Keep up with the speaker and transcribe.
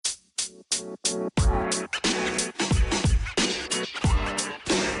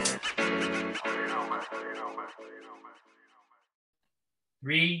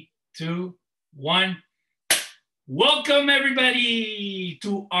Three, two, one. Welcome everybody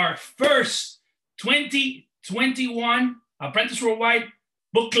to our first 2021 Apprentice Worldwide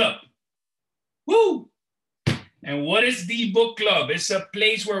Book Club. Woo! And what is the book club? It's a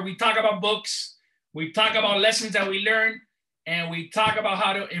place where we talk about books, we talk about lessons that we learn, and we talk about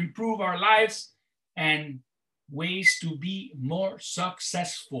how to improve our lives and ways to be more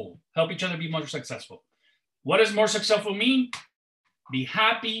successful. Help each other be more successful. What does more successful mean? Be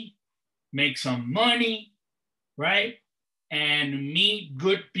happy, make some money, right? And meet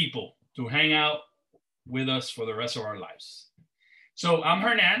good people to hang out with us for the rest of our lives. So I'm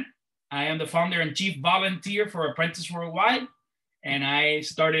Hernan. I am the founder and chief volunteer for Apprentice Worldwide. And I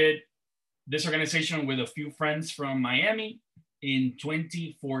started this organization with a few friends from Miami in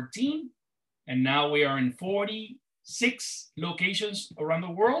 2014. And now we are in 46 locations around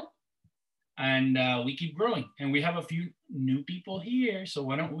the world. And we keep growing. And we have a few new people here. So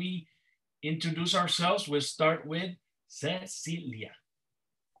why don't we introduce ourselves? We'll start with Cecilia.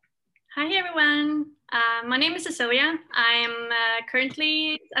 Hi, everyone. My name is Cecilia. I'm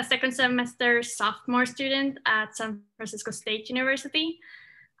currently a second semester sophomore student at San Francisco State University.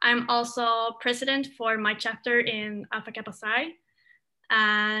 I'm also president for my chapter in Alpha Kappa Psi.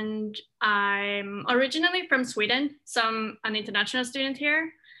 And I'm originally from Sweden, so I'm an international student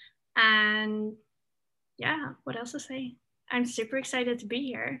here. And yeah, what else to say? I'm super excited to be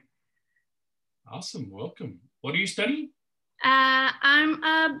here. Awesome, welcome. What are you studying? I'm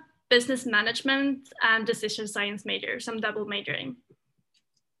a business management and decision science major, so I'm double majoring.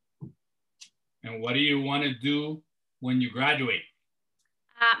 And what do you want to do when you graduate?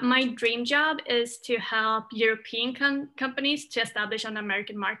 My dream job is to help European companies to establish on the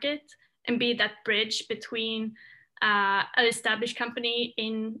American market and be that bridge between an established company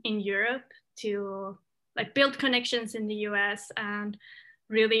in Europe to like build connections in the US and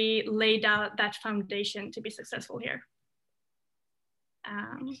really lay down that foundation to be successful here.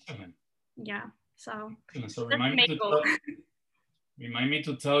 Yeah, so remind me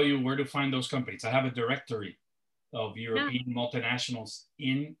to tell you where to find those companies. I have a directory of European multinationals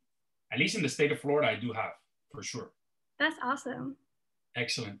in, at least in the state of Florida, I do have, for sure. That's awesome.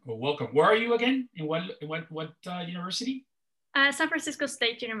 Excellent. Well, welcome. Where are you again? In what university? San Francisco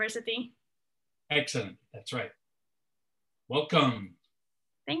State University. Excellent. That's right. Welcome.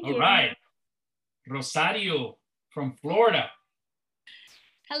 Thank you. All right. Rosario from Florida.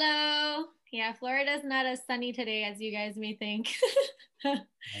 Hello. Yeah, Florida's not as sunny today as you guys may think. I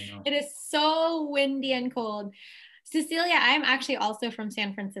know. It is so windy and cold. Cecilia, I'm actually also from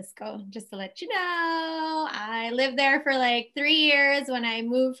San Francisco, just to let you know. I lived there for like 3 years when I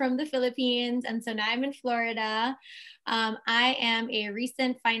moved from the Philippines, and so now I'm in Florida. I am a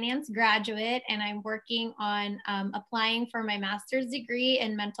recent finance graduate, and I'm working on applying for my master's degree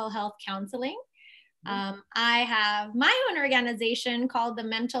in mental health counseling. I have my own organization called the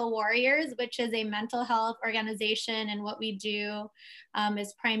Mental Warriors, which is a mental health organization. And what we do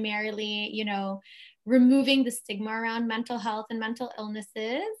is primarily, removing the stigma around mental health and mental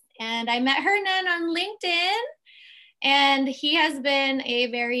illnesses. And I met Hernan on LinkedIn, and he has been a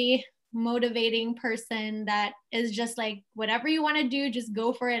very motivating person that is just like, whatever you want to do, just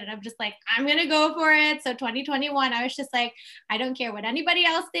go for it. And I'm just like, I'm going to go for it. So 2021, I was just like, I don't care what anybody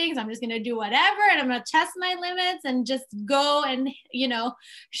else thinks. I'm just going to do whatever. And I'm going to test my limits and just go and,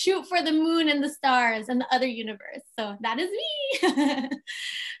 shoot for the moon and the stars and the other universe. So that is me.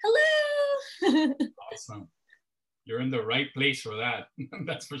 Hello. Awesome. You're in the right place for that.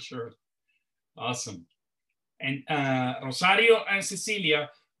 That's for sure. Awesome. And Rosario and Cecilia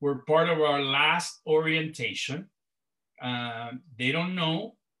were part of our last orientation. They don't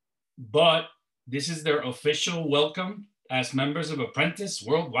know, but this is their official welcome as members of Apprentice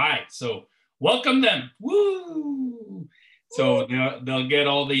Worldwide. So welcome them. Woo! So they'll get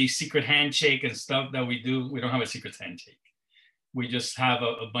all the secret handshake and stuff that we do. We don't have a secret handshake. We just have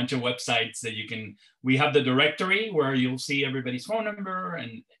a bunch of websites that you can, we have the directory where you'll see everybody's phone number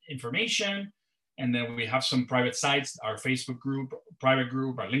and information. And then we have some private sites, our Facebook group, private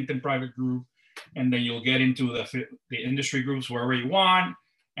group, our LinkedIn private group. And then you'll get into the industry groups wherever you want,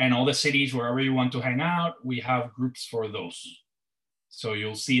 and all the cities wherever you want to hang out. We have groups for those. So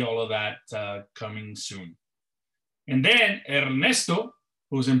you'll see all of that coming soon. And then Ernesto,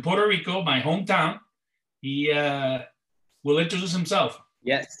 who's in Puerto Rico, my hometown, he will introduce himself.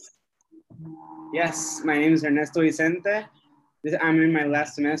 Yes, my name is Ernesto Vicente. I'm in my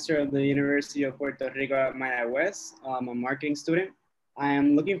last semester of the University of Puerto Rico at Maya West. I'm a marketing student. I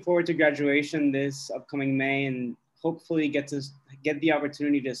am looking forward to graduation this upcoming May and hopefully get the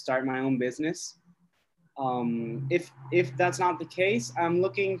opportunity to start my own business. If that's not the case, I'm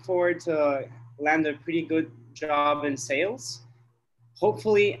looking forward to land a pretty good job in sales.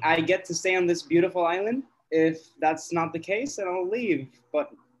 Hopefully I get to stay on this beautiful island. If that's not the case, then I'll leave. But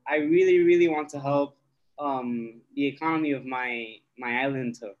I really, really want to help the economy of my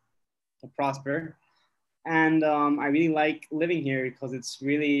island to prosper. And I really like living here because it's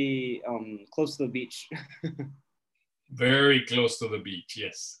really close to the beach. Very close to the beach,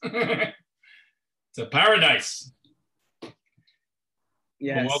 yes. It's a paradise.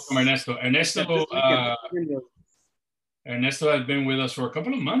 Yes. Well, welcome, Ernesto. Ernesto has been with us for a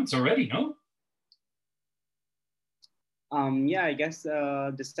couple of months already, no? Yeah, I guess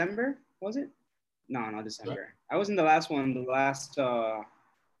December, was it? No, not December. I was in the last one, the last, la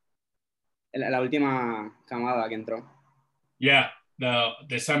última camada que entró. Yeah, the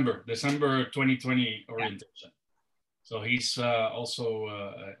December 2020 orientation. Yeah. So he's also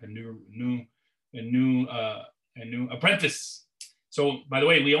a new apprentice. So by the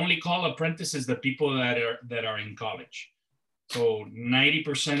way, we only call apprentices the people that are in college. So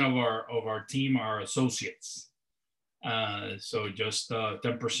 90% of our team are associates. So just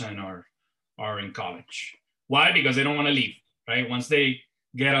 10% are in college. Why? Because they don't want to leave, right? Once they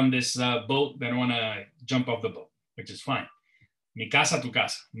get on this boat, they don't want to jump off the boat, which is fine. Mi casa, tu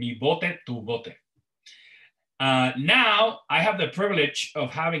casa. Mi bote, tu bote. Now I have the privilege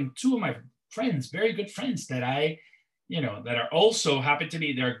of having two of my friends, very good friends that that are also happy to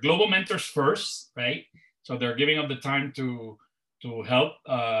be, they're global mentors first, right? So they're giving up the time to help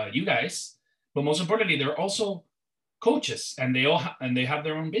you guys, but most importantly, they're also coaches, and they have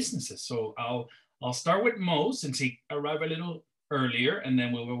their own businesses. So I'll start with Mo since he arrived a little earlier, and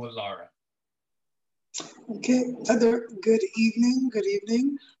then we'll go with Laura. Okay, Heather, good evening. Good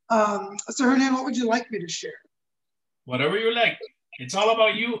evening. So Hernan, what would you like me to share? Whatever you like. It's all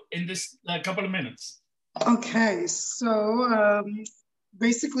about you in this couple of minutes. Okay, so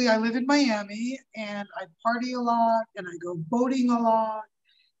basically I live in Miami and I party a lot and I go boating a lot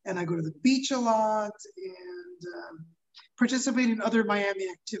and I go to the beach a lot and participate in other Miami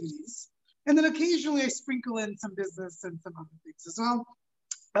activities. And then occasionally I sprinkle in some business and some other things as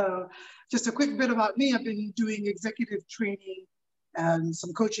well. Just a quick bit about me. I've been doing executive training and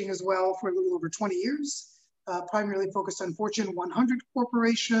some coaching as well for a little over 20 years. Primarily focused on Fortune 100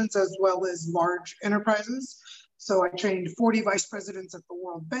 corporations as well as large enterprises. So I trained 40 vice presidents at the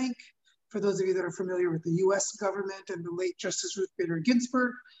World Bank. For those of you that are familiar with the US government and the late Justice Ruth Bader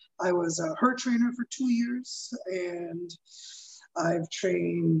Ginsburg, I was her trainer for 2 years, and I've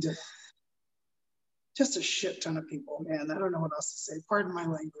trained just a shit ton of people, man. I don't know what else to say. Pardon my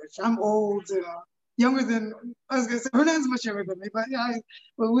language. I'm old, younger than, I was gonna say, Hernan's much younger than me, but yeah,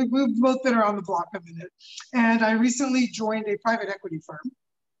 we've both been around the block a minute. And I recently joined a private equity firm.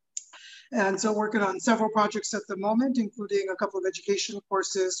 And so working on several projects at the moment, including a couple of education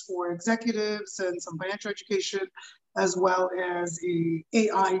courses for executives and some financial education, as well as a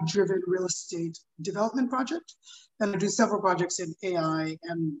AI-driven real estate development project. And I do several projects in AI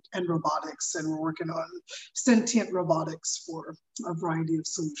and robotics, and we're working on sentient robotics for a variety of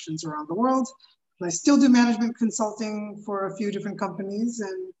solutions around the world. And I still do management consulting for a few different companies,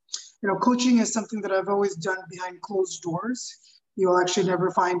 and coaching is something that I've always done behind closed doors. You'll actually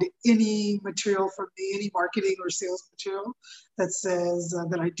never find any material from me, any marketing or sales material that says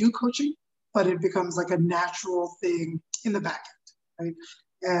that I do coaching, but it becomes like a natural thing in the back end,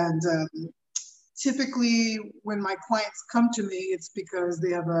 right? And typically when my clients come to me, it's because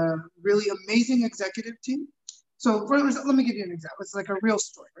they have a really amazing executive team. So let me give you an example. It's like a real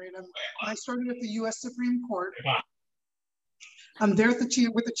story, right? I started at the US Supreme Court. I'm there with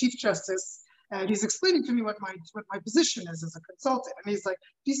the Chief Justice, and he's explaining to me what my position is as a consultant. And he's like,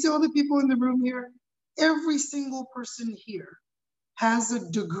 do you see all the people in the room here? Every single person here has a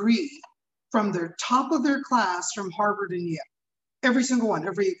degree from their top of their class from Harvard and Yale. Every single one,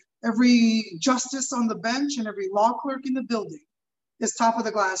 every justice on the bench and every law clerk in the building is top of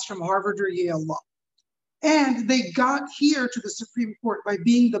the class from Harvard or Yale law. And they got here to the Supreme Court by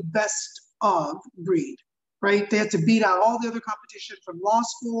being the best of breed. Right? They had to beat out all the other competition from law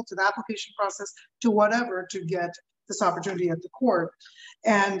school to the application process to whatever to get this opportunity at the court.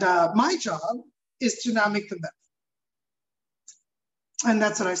 And my job is to now make them better. And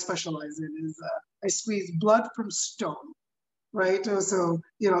that's what I specialize in, is I squeeze blood from stone, right? So,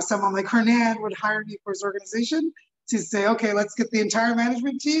 someone like Hernan would hire me for his organization to say, okay, let's get the entire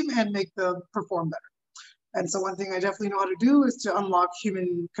management team and make them perform better. And so one thing I definitely know how to do is to unlock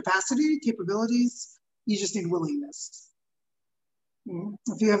human capacity, capabilities. You just need willingness.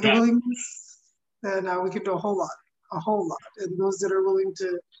 If you have the willingness, then we can do a whole lot. And those that are willing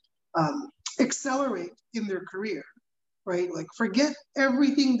to accelerate in their career, right? Like forget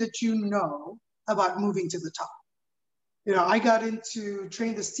everything that you know about moving to the top. You know, I got into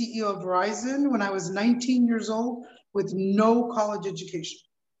training the CEO of Verizon when I was 19 years old with no college education.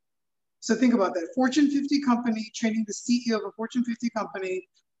 So think about that. Fortune 50 company, training the CEO of a Fortune 50 company,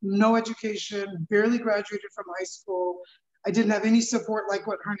 no education, barely graduated from high school. I didn't have any support like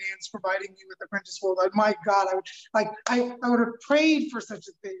what Hernan's providing me with Apprentice World. My God, I would have prayed for such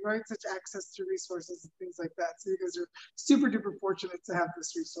a thing, right? Such access to resources and things like that. So you guys are super duper fortunate to have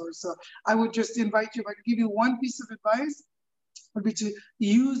this resource. So I would just invite you, if I could give you one piece of advice, would be to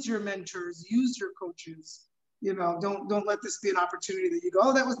use your mentors, use your coaches. You know, don't let this be an opportunity that you go,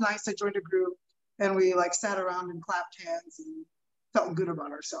 oh, that was nice. I joined a group and we like sat around and clapped hands and felt good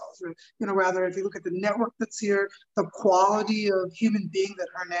about ourselves. You know, rather, if you look at the network that's here, the quality of human being that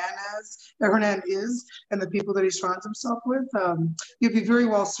Hernan is, and the people that he surrounds himself with, you'd be very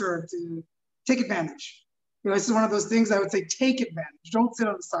well served to take advantage. You know, this is one of those things I would say, take advantage. Don't sit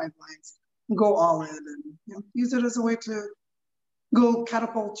on the sidelines and go all in, and you know, use it as a way to go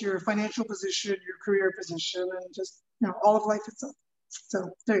catapult your financial position, your career position, and just, you know, all of life itself. So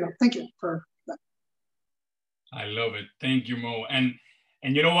there you go. Thank you for that. I love it. Thank you, Mo. And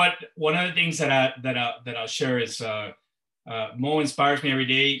you know what? One of the things that I'll share is Mo inspires me every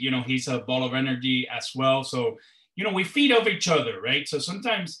day. You know, he's a ball of energy as well. So, you know, we feed off each other, right? So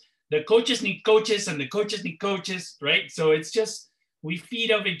sometimes the coaches need coaches and the coaches need coaches, right? So it's just, we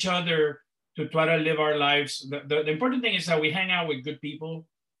feed off each other to try to live our lives. The important thing is that we hang out with good people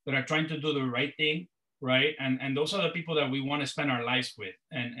that are trying to do the right thing, right? And those are the people that we want to spend our lives with.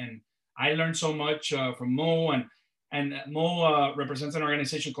 And I learned so much from Mo, and Mo represents an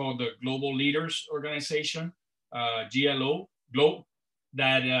organization called the Global Leaders Organization, GLO,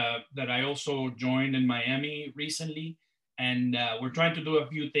 that I also joined in Miami recently. And we're trying to do a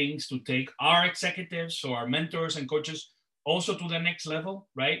few things to take our executives, so our mentors and coaches, also to the next level,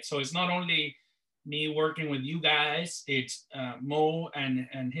 right? So it's not only me working with you guys, it's Mo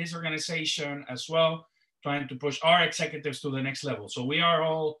and his organization as well, trying to push our executives to the next level. So we are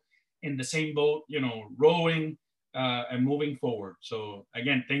all in the same boat, you know, rowing and moving forward. So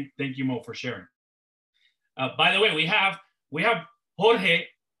again, thank you, Mo, for sharing. By the way, we have Jorge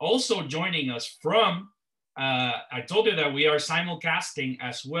also joining us from, I told you that we are simulcasting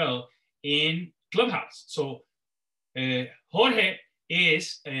as well in Clubhouse. So Jorge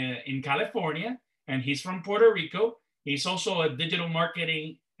is in California and he's from Puerto Rico. He's also a digital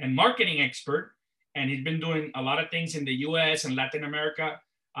marketing expert, and he's been doing a lot of things in the US and Latin America.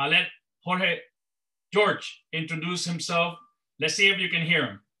 I'll let George introduce himself. Let's see if you can hear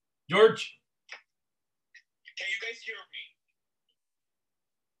him. George. Can you guys hear me?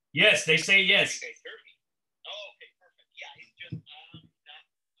 Yes, they say yes. Can you guys hear me? Oh, okay, perfect. Yeah, it's just I'm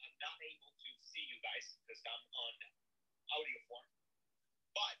not able to see you guys because I'm on audio form.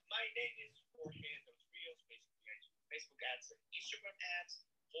 But my name is Jorge Dos Rios. Basically, I do Facebook ads and Instagram ads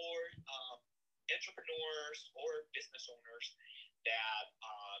for entrepreneurs or business owners that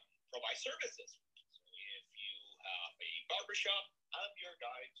provide services. So if you have a barbershop, I'm your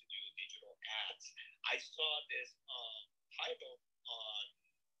guy to do digital ads. I saw this title on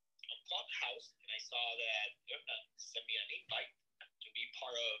Clubhouse, and I saw that Irna sent me an invite to be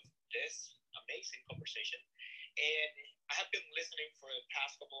part of this amazing conversation. And I have been listening for the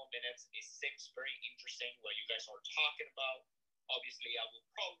past couple of minutes. It seems very interesting what you guys are talking about. Obviously, I will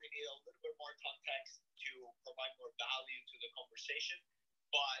probably need a little bit more context to provide more value to the conversation.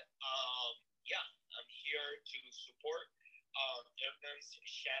 But yeah, I'm here to support Irna's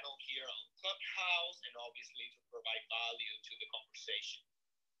channel here on Clubhouse, and obviously to provide value to the conversation.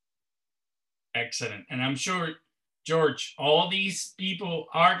 Excellent. And I'm sure, George, all these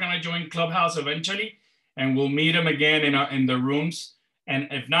people are going to join Clubhouse eventually, and we'll meet them again in the rooms. And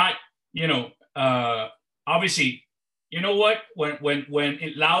if not, you know, obviously, you know what? When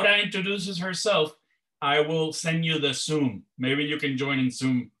Laura introduces herself, I will send you the Zoom. Maybe you can join in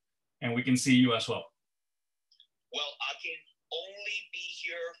Zoom and we can see you as well. Well, I can only be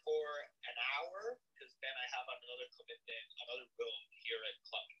here for an hour because then I have another commitment, another room here at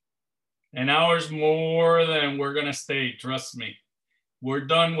Club. An hour's more than we're going to stay, trust me. We're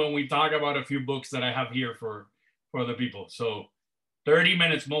done when we talk about a few books that I have here for the people. So 30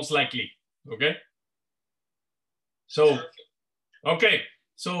 minutes most likely, okay? So, okay.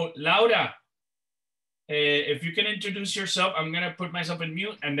 So Laura, if you can introduce yourself, I'm going to put myself in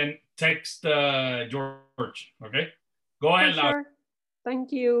mute and then text George, okay? Go ahead, Laura. Sure.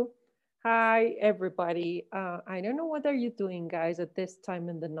 Thank you. Hi, everybody. I don't know what are you doing, guys, at this time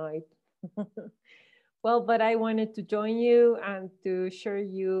in the night. Well, but I wanted to join you and to share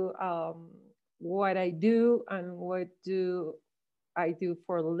you what I do and what do I do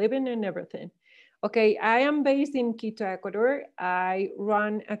for a living and everything. Okay, I am based in Quito, Ecuador. I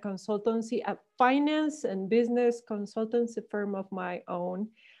run a consultancy, a finance and business consultancy firm of my own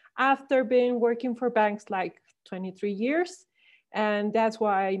after being working for banks like 23 years. And that's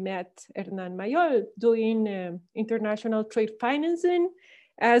why I met Hernan Mayol doing international trade financing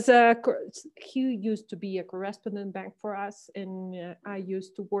as he used to be a correspondent bank for us. And I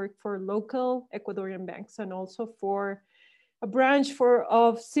used to work for local Ecuadorian banks and also for a branch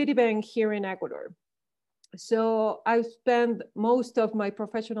of Citibank here in Ecuador. So I spent most of my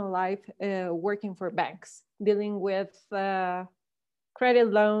professional life working for banks, dealing with credit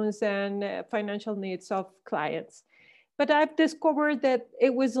loans and financial needs of clients. But I've discovered that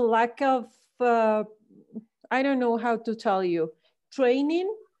it was a lack of, I don't know how to tell you,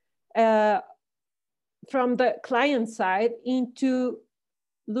 training from the client side into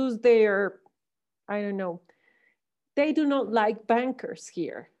lose their, I don't know, they do not like bankers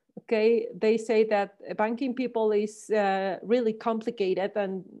here. Okay, they say that banking people is really complicated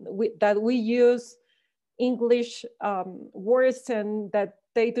and that we use English words and that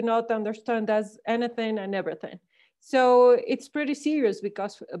they do not understand as anything and everything. So it's pretty serious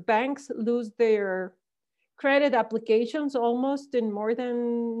because banks lose their credit applications almost in more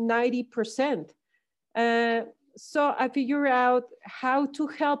than 90%. So I figure out how to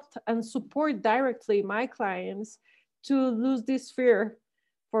help and support directly my clients to lose this fear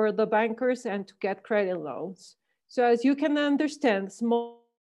for the bankers and to get credit loans. So as you can understand, small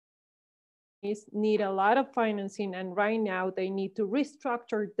companies need a lot of financing, and right now they need to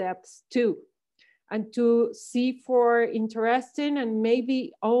restructure debts too, and to see for interesting and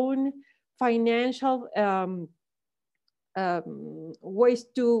maybe own financial ways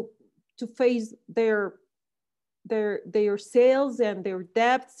to face their sales and their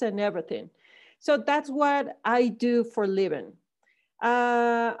debts and everything. So that's what I do for living.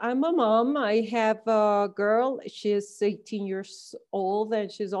 I'm a mom. I have a girl. She's 18 years old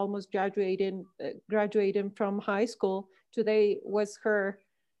and she's almost graduating from high school. Today was her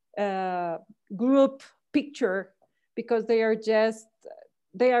group picture because they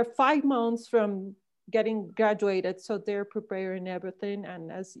are 5 months from getting graduated. So they're preparing everything.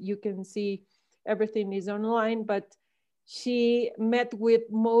 And as you can see, everything is online, but she met with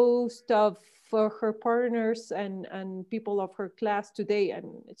most of her partners and people of her class today,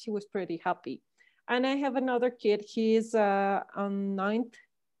 and she was pretty happy. And I have another kid. He is on 9th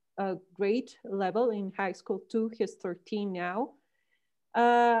grade level in high school too. He's 13 now.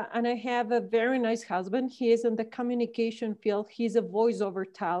 And I have a very nice husband. He is in the communication field. He's a voiceover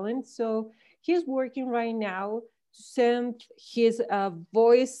talent. So he's working right now to send his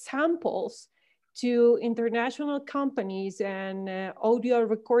voice samples to international companies and audio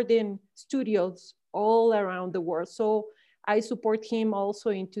recording studios all around the world. So I support him also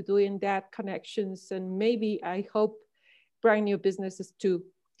into doing that connections, and maybe I hope brand new businesses too.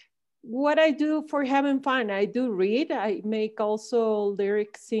 What I do for having fun, I do read. I make also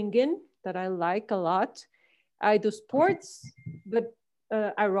lyric singing that I like a lot. I do sports, but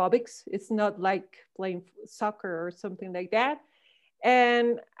aerobics. It's not like playing soccer or something like that.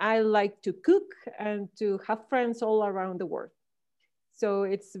 And I like to cook and to have friends all around the world. So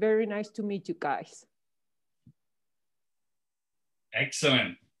it's very nice to meet you guys.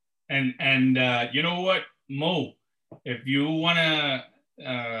 Excellent. And you know what, Mo, if you want a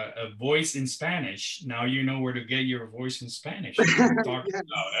voice in Spanish, now you know where to get your voice in Spanish. Talk Yes.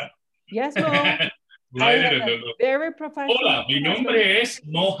 about Yes, Mo. Right. Very professional. Hola, mi nombre es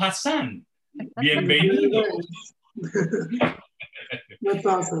Mo Hassan. Bienvenido. That's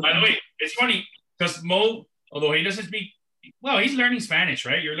awesome. By the way, it's funny because Mo, although he doesn't speak, well, he's learning Spanish,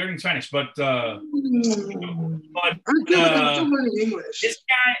 right? You're learning Spanish, but I'm still learning English. This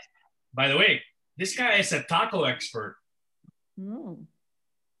guy, by the way, this guy is a taco expert. Mm.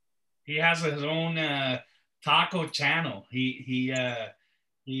 He has his own taco channel. He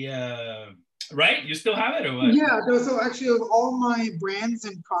right? You still have it or what? Yeah, no, so actually of all my brands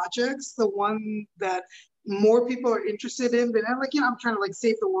and projects, the one that more people are interested in, but I'm like, I'm trying to like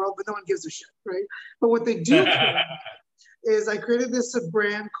save the world, but no one gives a shit, right? But what they do is I created this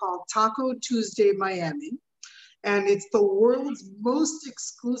brand called Taco Tuesday Miami. And it's the world's most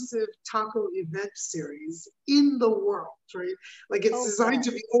exclusive taco event series in the world, right? Like it's designed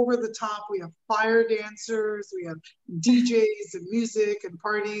to be over the top. We have fire dancers, we have DJs and music and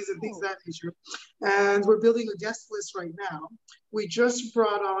parties and things of that nature. And we're building a guest list right now. We just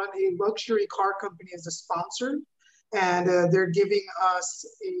brought on a luxury car company as a sponsor, and they're giving us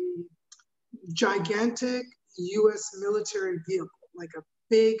a gigantic US military vehicle, like a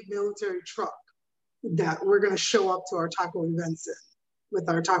big military truck that we're going to show up to our taco events in with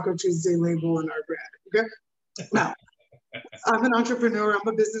our Taco Tuesday label and our brand. Okay. Now, I'm an entrepreneur, I'm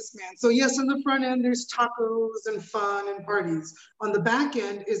a businessman. So yes, on the front end, there's tacos and fun and parties. On the back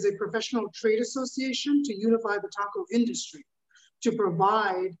end is a professional trade association to unify the taco industry, to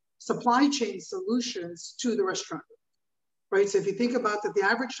provide supply chain solutions to the restaurant. Right, so if you think about that, the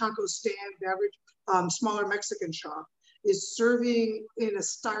average taco stand, the average smaller Mexican shop is serving in a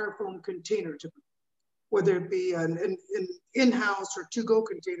styrofoam container, typically. Whether it be an in-house or to-go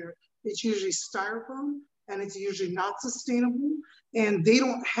container, it's usually styrofoam and it's usually not sustainable. And they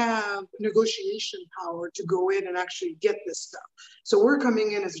don't have negotiation power to go in and actually get this stuff. So we're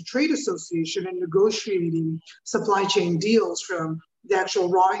coming in as a trade association and negotiating supply chain deals from the actual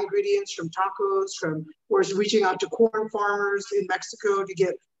raw ingredients from tacos, from we're reaching out to corn farmers in Mexico to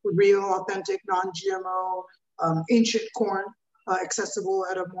get real, authentic, non-GMO, ancient corn accessible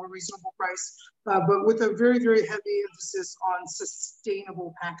at a more reasonable price, but with a very, very heavy emphasis on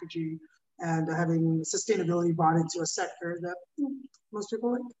sustainable packaging and having sustainability brought into a sector that most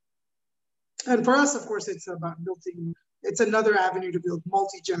people like. And for us, of course, it's about building, it's another avenue to build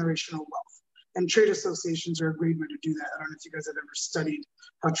multi-generational wealth. And trade associations are a great way to do that. I don't know if you guys have ever studied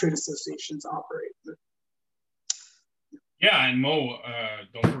how trade associations operate. But... Yeah, and Mo,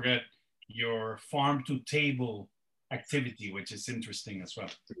 don't forget your farm to table activity, which is interesting as well.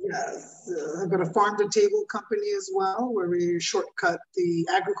 Yes, I've got a farm to table company as well, where we shortcut the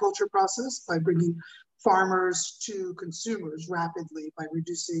agriculture process by bringing farmers to consumers rapidly by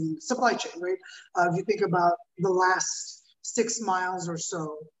reducing supply chain, right? If you think about the last 6 miles or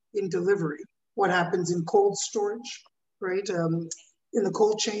so in delivery, what happens in cold storage, right? In the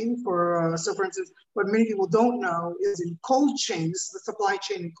cold chain for instance, what many people don't know is in cold chains, the supply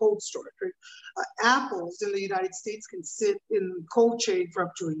chain in cold storage, right? Apples in the United States can sit in cold chain for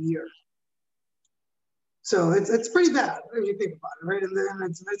up to a year. So it's pretty bad if you think about it, right? And then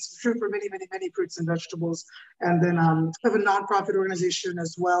it's true for many, many, many fruits and vegetables. And then I have a nonprofit organization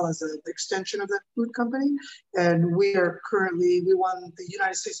as well as an extension of that food company. And we won the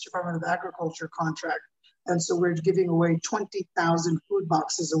United States Department of Agriculture contract. And so we're giving away 20,000 food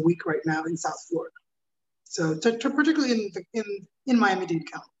boxes a week right now in South Florida. So particularly in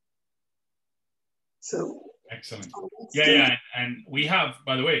Miami-Dade County. So. Excellent. Yeah. And we have,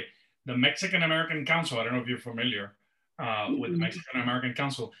 by the way, the Mexican American Council, I don't know if you're familiar with the Mexican American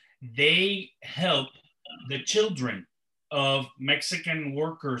Council, they help the children of Mexican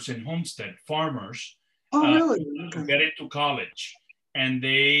workers in Homestead, farmers, really? To get into college. And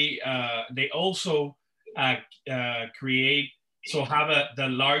they also have the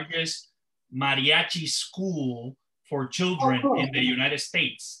largest mariachi school for children in the United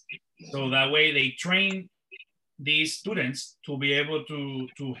States. So that way they train these students to be able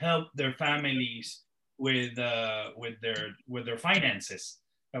to help their families with their finances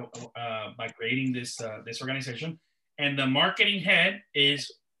by creating this organization. And the marketing head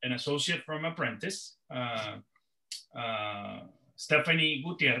is an associate from Apprentice, Stephanie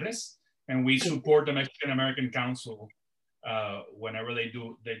Gutierrez, and we support the Mexican American Council whenever they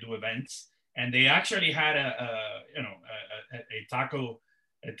do events. And they actually had a taco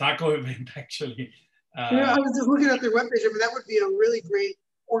event actually. I was just looking at their webpage. I mean, that would be a really great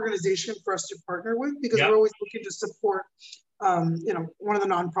organization for us to partner with, because we're always looking to support, one of the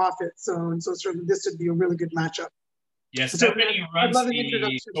nonprofits. So certainly this would be a really good matchup. Yes, Stephanie runs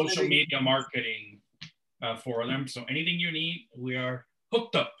the social media marketing for them. So anything you need, we are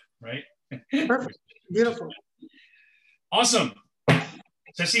hooked up, right? Perfect. Beautiful. Awesome.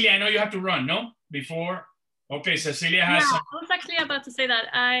 Cecilia, I know you have to run, no? Before. Okay, Cecilia has. Yeah, I was actually about to say that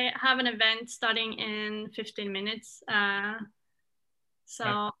I have an event starting in 15 minutes.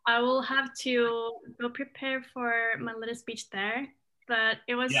 So I will have to go prepare for my little speech there. But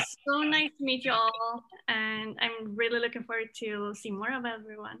it was so nice to meet you all. And I'm really looking forward to see more of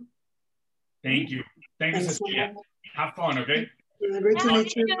everyone. Thank you. Thank you, Cecilia. Have fun, okay? Great to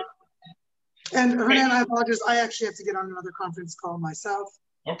meet you. And Hernan, I apologize. I actually have to get on another conference call myself.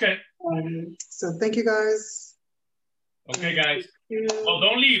 Okay. So thank you guys. Okay, guys. Well,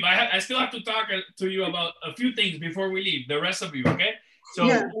 don't leave. I still have to talk to you about a few things before we leave. The rest of you, okay? So,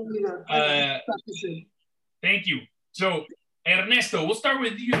 Thank you. So Ernesto, we'll start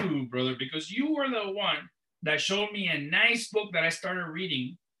with you, brother, because you were the one that showed me a nice book that I started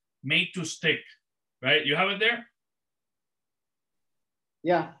reading, Made to Stick, right? You have it there?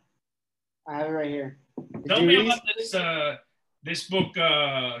 Yeah, I have it right here. Tell me about this book,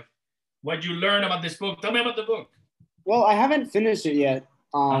 what you learned about this book. Tell me about the book. Well, I haven't finished it yet.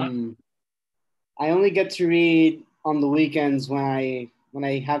 I only get to read on the weekends when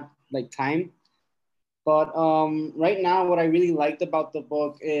I have like time. But right now, what I really liked about the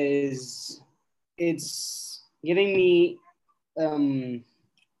book is it's giving me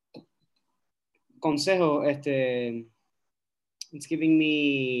consejo. It's giving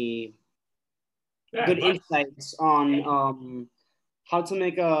me good insights on how to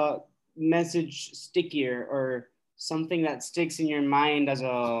make a message stickier or something that sticks in your mind as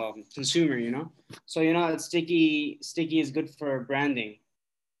a consumer, you know? So, you know, sticky is good for branding.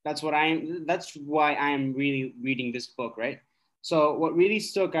 That's why I'm really reading this book, right? So what really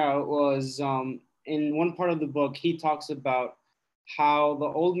stuck out was in one part of the book, he talks about how the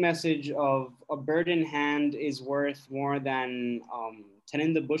old message of a bird in hand is worth more than 10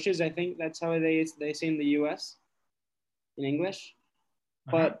 in the bushes. I think that's how they say in the US in English.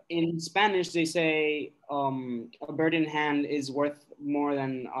 But in Spanish, they say a bird in hand is worth more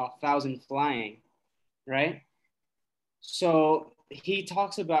than 1,000 flying, right? So he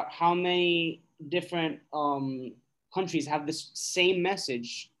talks about how many different countries have this same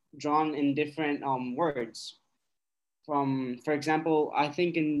message drawn in different words. For example, I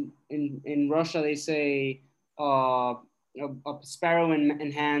think in Russia they say a sparrow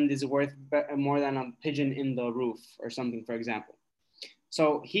in hand is worth more than a pigeon in the roof or something, for example.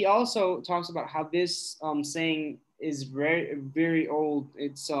 So he also talks about how this saying is very, very old.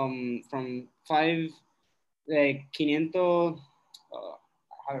 It's from 500. I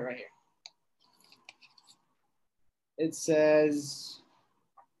have it right here. It says,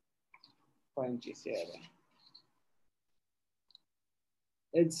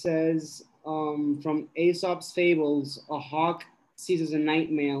 from Aesop's fables, a hawk seizes a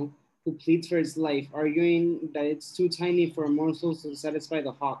night male who pleads for its life, arguing that it's too tiny for a morsel to satisfy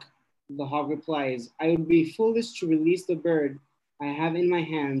the hawk. The hawk replies, I would be foolish to release the bird I have in my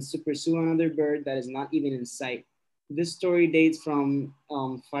hands to pursue another bird that is not even in sight. This story dates from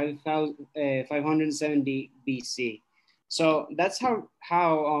 570 BC. So that's how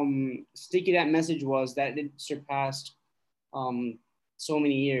sticky that message was, that it surpassed so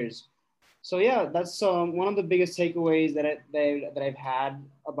many years. So yeah, that's one of the biggest takeaways that I've had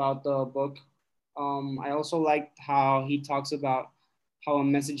about the book. I also liked how he talks about how a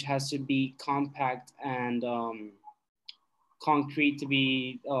message has to be compact and concrete to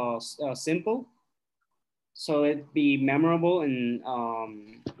be simple, so it be memorable and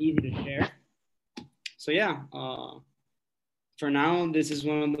easy to share. So yeah, for now, this is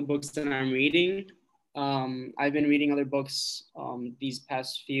one of the books that I'm reading. I've been reading other books these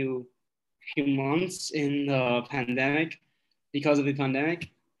past few months in the pandemic, because of the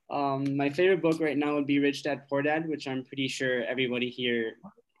pandemic. My favorite book right now would be Rich Dad Poor Dad, which I'm pretty sure everybody here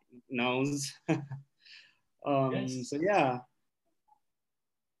knows. Yes. So yeah,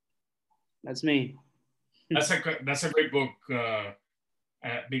 that's me. That's a great book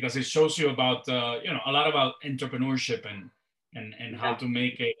because it shows you about a lot about entrepreneurship and how to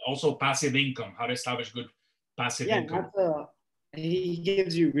make also passive income, how to establish good passive income. He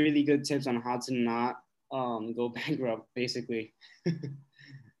gives you really good tips on how to not go bankrupt, basically.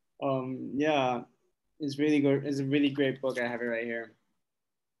 Yeah, it's really good. It's a really great book. I have it right here.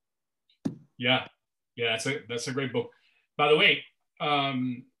 Yeah, that's a great book. By the way,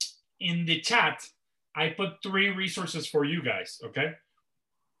 in the chat, I put 3 resources for you guys. Okay,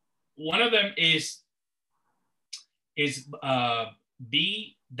 one of them is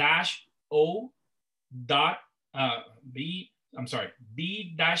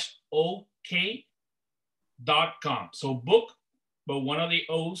b-ok.com. So book, but one of the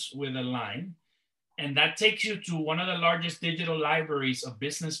O's with a line. And that takes you to one of the largest digital libraries of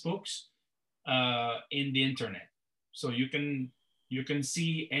business books in the internet. So you can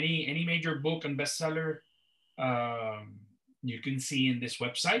see any major book and bestseller you can see in this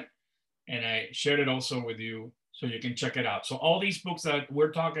website. And I shared it also with you so you can check it out. So all these books that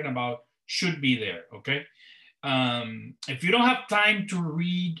we're talking about should be there, okay? If you don't have time to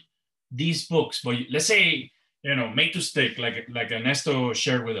read these books, but let's say, Made to Stick, like Ernesto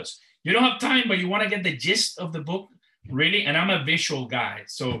shared with us. You don't have time, but you want to get the gist of the book, really? And I'm a visual guy.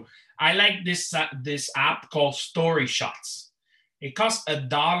 So I like this app called Story Shots. It costs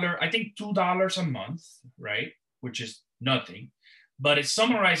 $1, I think $2 a month, right? Which is nothing. but it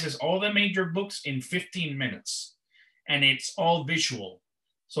summarizes all the major books in 15 minutes, and it's all visual.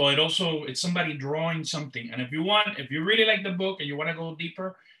 So it's somebody drawing something. And if you really like the book and you want to go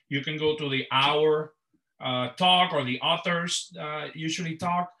deeper, you can go to the hour talk, or the authors usually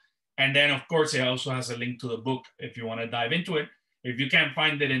talk. And then of course, it also has a link to the book if you want to dive into it, if you can't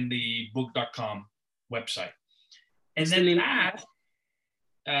find it in the book.com website. And then that,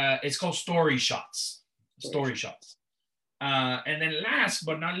 it's called Story Shots. Story Shots. And then last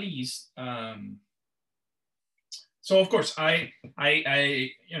but not least, so of course, I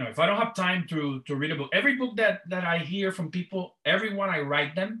if I don't have time to read a book, every book that I hear from people, everyone, I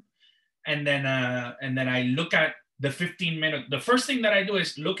write them, and then I look at the 15-minute. The first thing that I do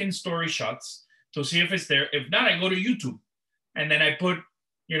is look in Story Shots to see if it's there. If not, I go to YouTube, and then I put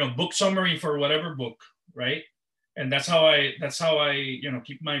book summary for whatever book, right? And that's how I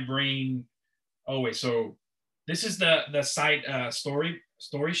keep my brain always. So this is the site Story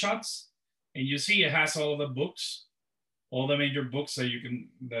Shots, and you see it has all the books, all the major books that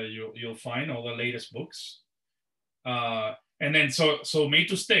you'll find, all the latest books. And then so Made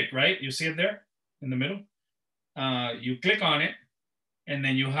to Stick, right? You see it there in the middle. You click on it, and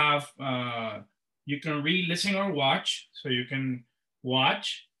then you have you can read, listen, or watch. So you can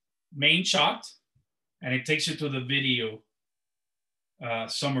watch main shot, and it takes you to the video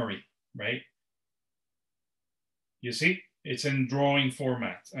summary, right? You see, it's in drawing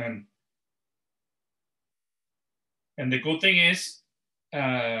format, and the good thing is,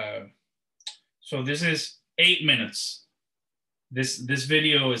 so this is 8 minutes. This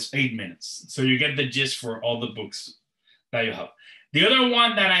video is 8 minutes, so you get the gist for all the books that you have. The other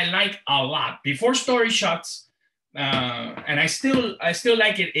one that I like a lot before Story Shots, and I still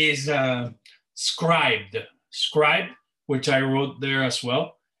like it, is Scribd, which I wrote there as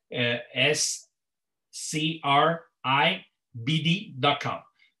well. SCRIBD.com.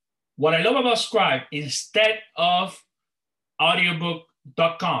 What I love about Scribd, instead of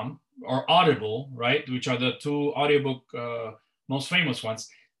audiobook.com or Audible, right, which are the two audiobook most famous ones,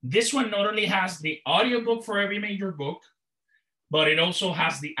 this one not only has the audiobook for every major book, but it also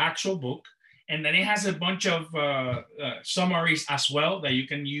has the actual book. And then it has a bunch of summaries as well that you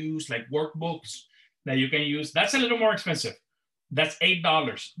can use, like workbooks that you can use. That's a little more expensive. That's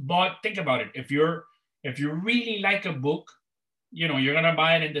 $8. But think about it. If you really like a book, you're gonna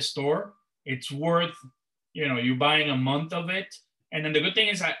buy it in the store. It's worth, you buying a month of it. And then the good thing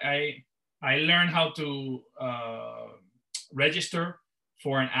is I learned how to register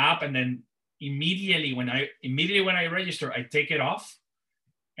for an app, and then immediately when I register, I take it off,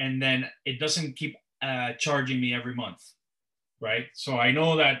 and then it doesn't keep charging me every month, right? So I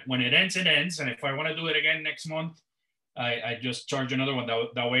know that when it ends, and if I want to do it again next month, I just charge another one.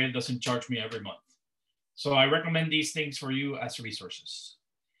 That way it doesn't charge me every month. So I recommend these things for you as resources.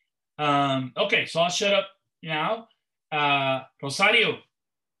 Okay, so I'll shut up now. Rosario,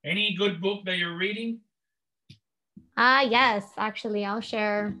 any good book that you're reading? Yes, actually, I'll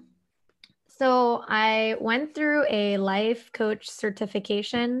share. So I went through a life coach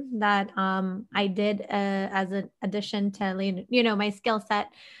certification that I did as an addition to, my skill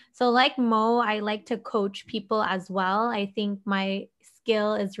set. So like Mo, I like to coach people as well. I think my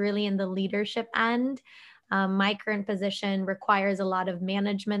skill is really in the leadership end. My current position requires a lot of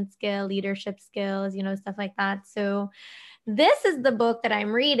management skill, leadership skills, stuff like that. So this is the book that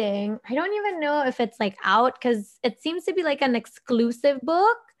I'm reading. I don't even know if it's like out, because it seems to be like an exclusive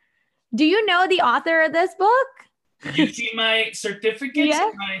book. Do you know the author of this book? You see my certificates? Yeah.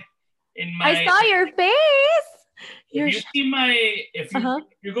 in my I saw your face. If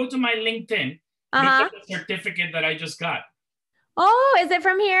you go to my LinkedIn, look at the certificate that I just got. Oh, is it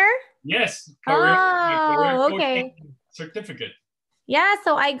from here? Yes. Oh, okay. Certificate. Yeah,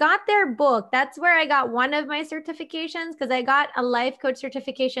 so I got their book. That's where I got one of my certifications, because I got a life coach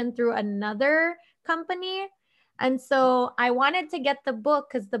certification through another company. And so I wanted to get the book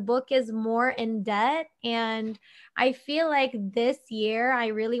because the book is more in depth. And I feel like this year I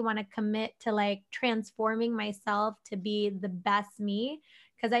really want to commit to like transforming myself to be the best me,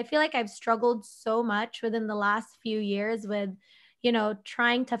 because I feel like I've struggled so much within the last few years with,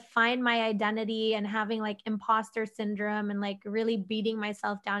 trying to find my identity and having like imposter syndrome and like really beating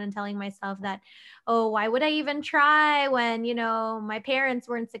myself down and telling myself that, oh, why would I even try when, my parents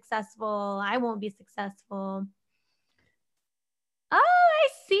weren't successful? I won't be successful. Oh, I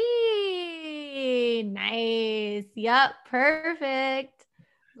see. Nice. Yep. Perfect.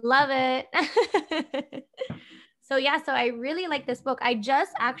 Love it. So I really like this book. I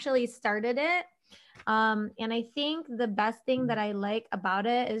just actually started it. And I think the best thing that I like about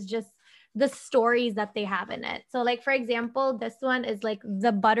it is just the stories that they have in it. So like, for example, this one is like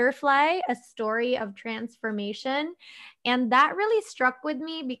The Butterfly, a story of transformation. And that really struck with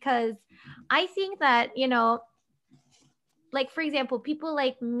me because I think that, you know, like, for example, people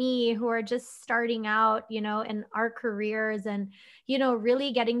like me who are just starting out, you know, in our careers and, you know,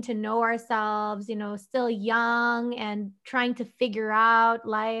 really getting to know ourselves, you know, still young and trying to figure out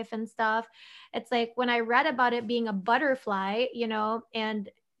life and stuff. It's like when I read about it being a butterfly, you know, and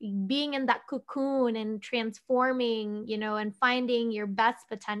being in that cocoon and transforming, you know, and finding your best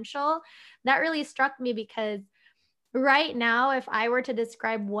potential, that really struck me because right now, if I were to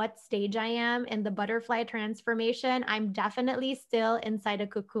describe what stage I am in the butterfly transformation, I'm definitely still inside a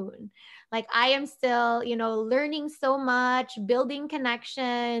cocoon. Like I am still, you know, learning so much, building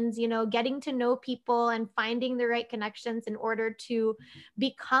connections, you know, getting to know people and finding the right connections in order to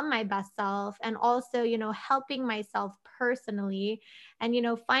become my best self. And also, you know, helping myself personally and, you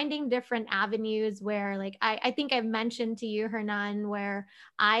know, finding different avenues where like, I think I've mentioned to you, Hernan, where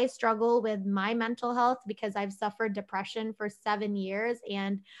I struggle with my mental health because I've suffered depression for 7 years.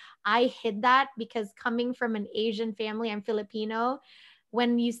 And I hid that because coming from an Asian family, I'm Filipino.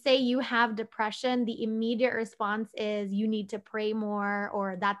 When you say you have depression, the immediate response is you need to pray more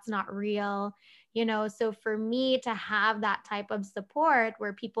or that's not real. You know, so for me to have that type of support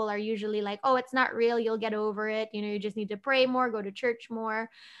where people are usually like, oh, it's not real, you'll get over it. You know, you just need to pray more, go to church more.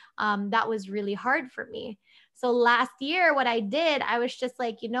 That was really hard for me. So last year, what I did, I was just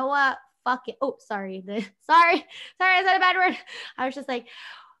like, you know what? Fuck it. Oh, sorry. Sorry, I said a bad word. I was just like,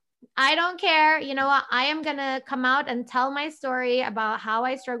 I don't care. You know what? I am going to come out and tell my story about how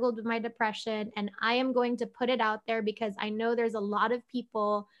I struggled with my depression. And I am going to put it out there because I know there's a lot of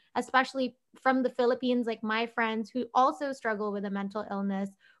people, especially from the Philippines, like my friends who also struggle with a mental illness,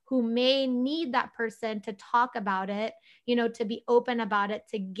 who may need that person to talk about it, you know, to be open about it,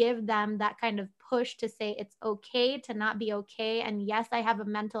 to give them that kind of push to say it's okay to not be okay. And yes, I have a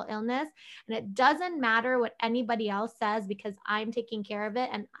mental illness and it doesn't matter what anybody else says because I'm taking care of it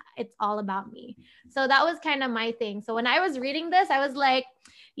and it's all about me. So that was kind of my thing. So when I was reading this, I was like,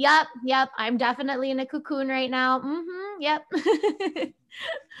 yep, I'm definitely in a cocoon right now. Yep.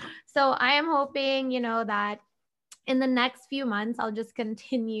 So I am hoping, you know, that in the next few months, I'll just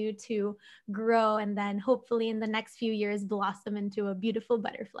continue to grow and then hopefully in the next few years blossom into a beautiful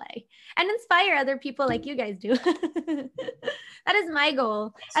butterfly and inspire other people like you guys do. That is my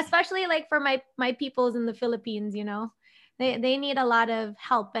goal, especially like for my peoples in the Philippines, you know. They need a lot of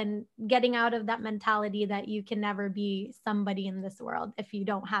help and getting out of that mentality that you can never be somebody in this world if you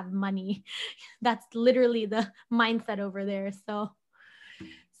don't have money. That's literally the mindset over there. So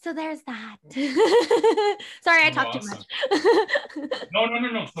there's that. Sorry, I talked too much.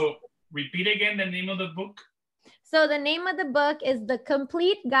 No. So repeat again the name of the book. So the name of the book is The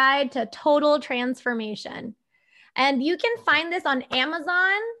Complete Guide to Total Transformation. And you can find this on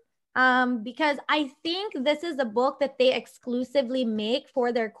Amazon because I think this is a book that they exclusively make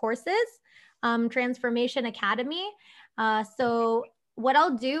for their courses, Transformation Academy. So what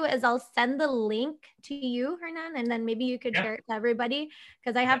I'll do is I'll send the link to you, Hernan, and then maybe you could share it to everybody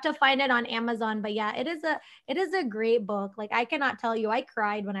because I have to find it on Amazon. But yeah, it is a great book. Like I cannot tell you, I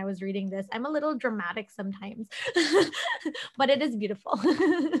cried when I was reading this. I'm a little dramatic sometimes, but it is beautiful.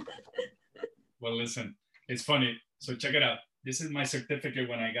 Well, listen, it's funny. So check it out. This is my certificate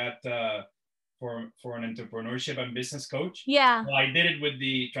when I got for an entrepreneurship and business coach. Yeah. Well, I did it with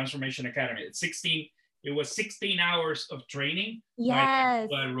the Transformation Academy. It was 16 hours of training. Yes.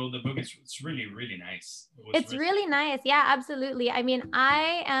 I wrote the book. It's really, really nice. It's really nice. Yeah, absolutely. I mean,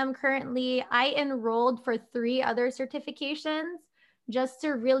 I enrolled for 3 other certifications just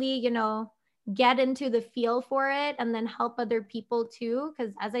to really, you know, get into the feel for it and then help other people too.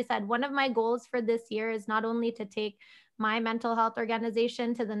 Because as I said, one of my goals for this year is not only to take my mental health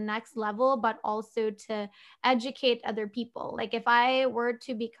organization to the next level, but also to educate other people. Like if I were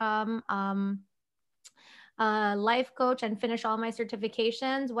to become a life coach and finish all my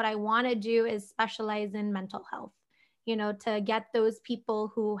certifications, what I want to do is specialize in mental health, you know, to get those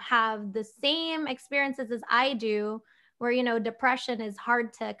people who have the same experiences as I do, where, you know, depression is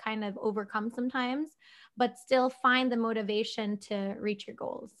hard to kind of overcome sometimes, but still find the motivation to reach your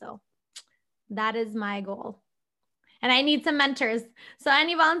goals. So that is my goal. And I need some mentors. So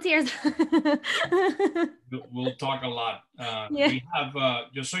any volunteers? We'll talk a lot. We have,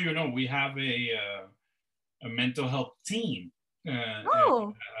 just so you know, we have a mental health team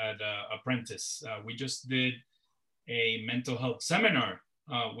at Apprentice. We just did a mental health seminar,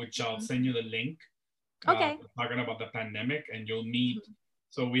 which I'll send you the link. Okay. Talking about the pandemic, and you'll meet.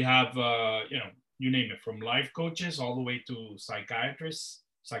 So we have, you know, you name it, from life coaches all the way to psychiatrists.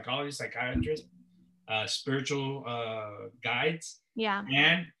 psychologists, psychiatrists, spiritual guides, Yeah.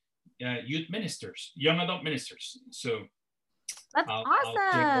 and youth ministers, young adult ministers. So that's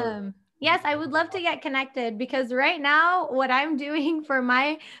awesome. Yes, I would love to get connected, because right now what I'm doing for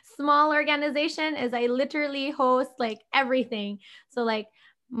my small organization is I literally host like everything. So like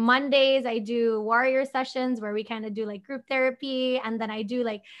Mondays, I do warrior sessions where we kind of do like group therapy. And then I do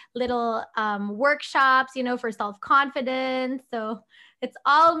like little workshops, you know, for self-confidence. So it's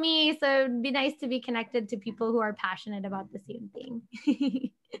all me. So it'd be nice to be connected to people who are passionate about the same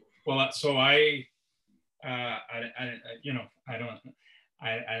thing. Well, so I you know,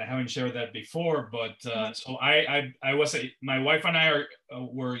 I haven't shared that before, but so I was my wife and I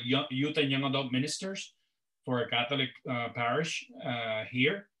were youth and young adult ministers for a Catholic parish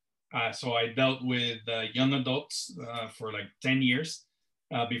here. So I dealt with young adults for like 10 years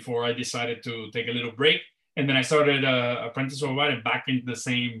before I decided to take a little break. And then I started Apprentice Worldwide and back into the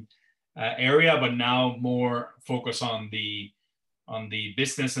same area, but now more focus on the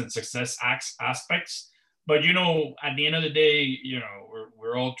business and success aspects. But, you know, at the end of the day, you know,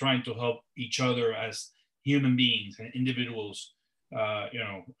 we're all trying to help each other as human beings and individuals. You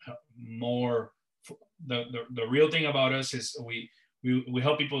know, more the real thing about us is we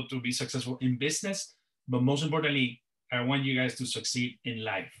help people to be successful in business, but most importantly, I want you guys to succeed in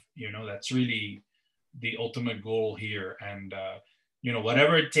life. You know, that's really the ultimate goal here. And you know,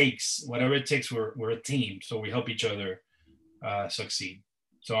 whatever it takes, we're a team. So we help each other succeed.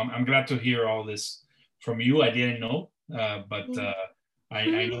 So I'm glad to hear all this from you. I didn't know, but I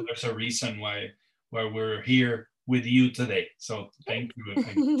know there's a reason why we're here with you today. So thank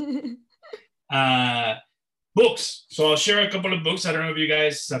you. Books. So I'll share a couple of books. I don't know if you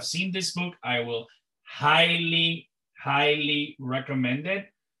guys have seen this book. I will highly recommend it,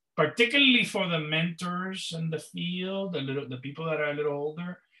 particularly for the mentors in the field, the people that are a little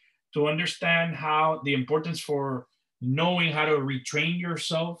older, to understand how the importance for knowing how to retrain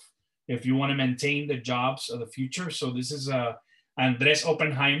yourself if you want to maintain the jobs of the future. So this is Andres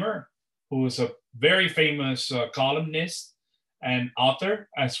Oppenheimer, who is a very famous columnist and author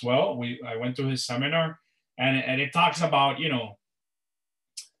as well. I went to his seminar, and it talks about, you know,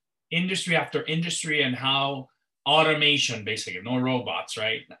 industry after industry and how automation, basically, no robots,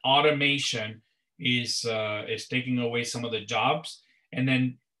 right? Automation is taking away some of the jobs, and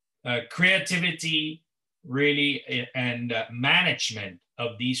then creativity, really, and management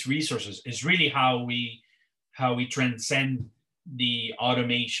of these resources is really how we transcend the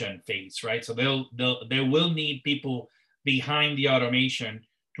automation phase, right? So they will need people behind the automation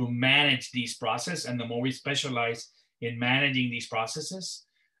to manage these processes, and the more we specialize in managing these processes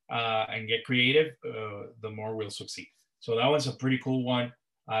and get creative, the more we'll succeed. So that was a pretty cool one.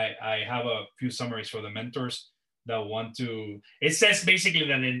 I have a few summaries for the mentors that want to. It says basically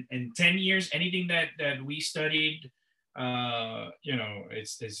that in 10 years, anything that we studied, you know,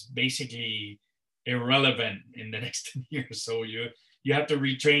 it's basically irrelevant in the next 10 years. So you have to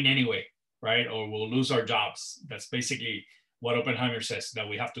retrain anyway, right? Or we'll lose our jobs. That's basically what Oppenheimer says, that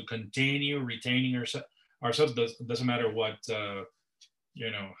we have to continue retaining ourselves. Doesn't matter what, you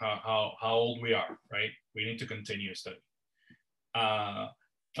know, how old we are, right? We need to continue studying.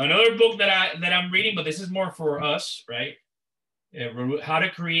 Another book that I'm reading, but this is more for us, right? How to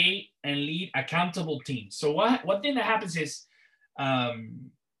create and lead accountable teams. So what thing that happens is,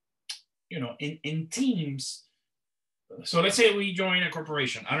 you know, in teams. So let's say we join a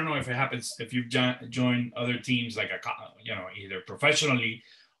corporation. I don't know if it happens if you've joined other teams, like you know, either professionally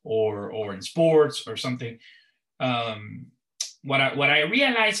or in sports or something. What I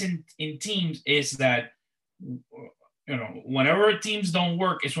realize in teams is that, you know, whenever teams don't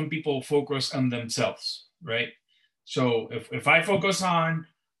work, it's when people focus on themselves, right? So if I focus on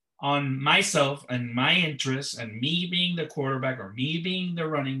myself and my interests and me being the quarterback or me being the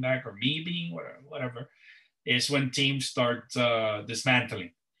running back or me being whatever, is when teams start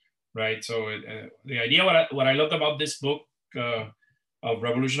dismantling, right? So the idea, what I loved about this book of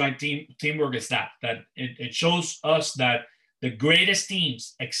Revolutionizing Teamwork is that it shows us that the greatest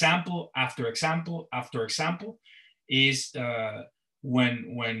teams, example after example after example, is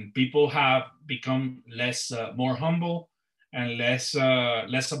when people have become more humble and less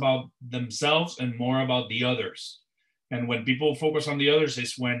about themselves and more about the others. And when people focus on the others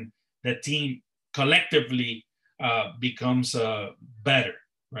is when the team collectively becomes better,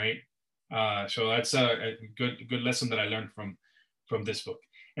 right? So that's a good lesson that I learned from this book.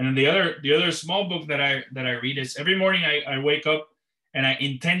 And then the other small book that I read is every morning I wake up and I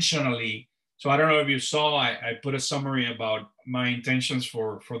intentionally. So I don't know if you saw, I put a summary about my intentions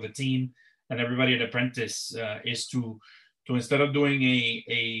for the team and everybody at Apprentice is to to, instead of doing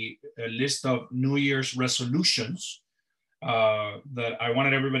a list of New Year's resolutions, that I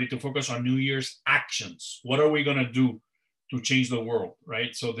wanted everybody to focus on New Year's actions. What are we gonna do to change the world,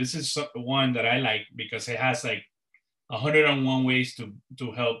 right? So this is one that I like because it has like 101 ways to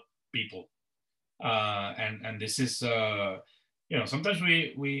help people. And this is, you know, sometimes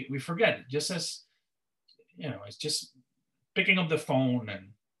we forget, just as, you know, it's just picking up the phone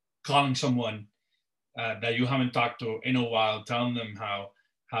and calling someone that you haven't talked to in a while, telling them how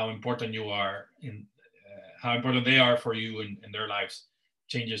important you are, and how important they are for you in their lives,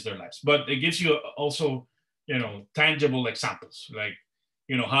 changes their lives. But it gives you also, you know, tangible examples, like,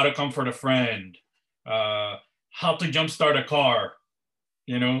 you know, how to comfort a friend, how to jumpstart a car,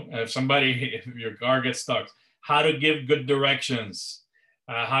 you know, if your car gets stuck, how to give good directions,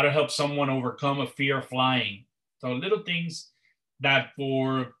 how to help someone overcome a fear of flying. So little things that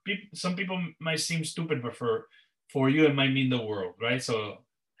for some people might seem stupid, but for you, it might mean the world, right? So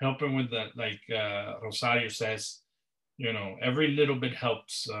helping with that, like Rosario says, you know, every little bit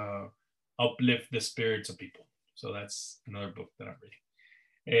helps uplift the spirits of people. So that's another book that I'm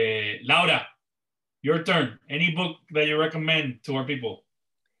reading. Laura, your turn. Any book that you recommend to our people?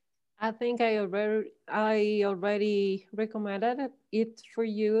 I think I already recommended it for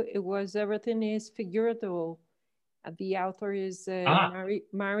you. It was Everything is Figuratable. The author is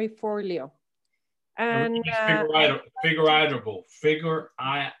Marie Forleo. And figuratable.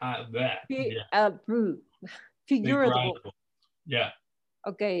 Figuratable. Yeah.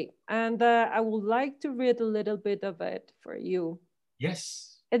 Okay, and I would like to read a little bit of it for you.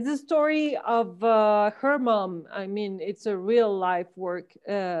 Yes. It's the story of her mom. I mean, it's a real life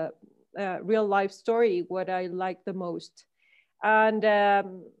real life story, what I like the most. And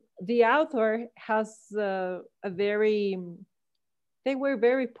the author has they were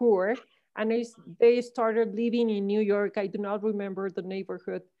very poor, and they started living in New York. I do not remember the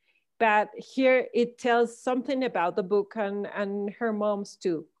neighborhood, but here it tells something about the book and her mom's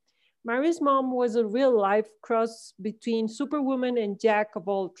too. Marie's mom was a real life cross between Superwoman and Jack of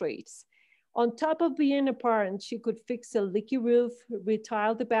all trades. On top of being a parent, she could fix a leaky roof,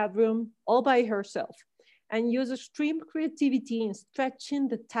 retile the bathroom all by herself, and use extreme creativity in stretching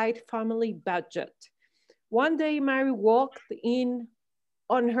the tight family budget. One day, Marie walked in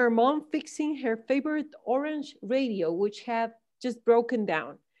on her mom fixing her favorite orange radio, which had just broken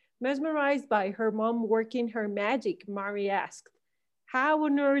down. Mesmerized by her mom working her magic, Marie asked, "How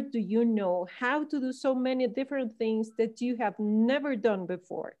on earth do you know how to do so many different things that you have never done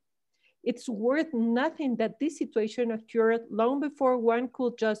before?" It's worth nothing that this situation occurred long before one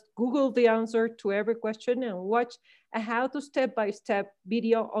could just Google the answer to every question and watch a how to step-by-step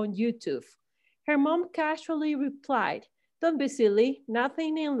video on YouTube. Her mom casually replied, "Don't be silly,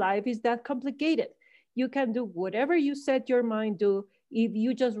 nothing in life is that complicated. You can do whatever you set your mind to if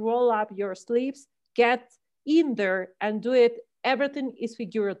you just roll up your sleeves, get in there and do it. Everything is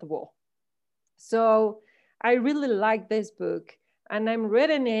figuratable." So I really like this book, and I'm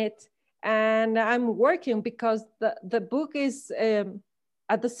reading it, and I'm working because the book is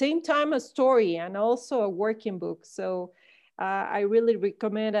at the same time a story and also a working book. So I really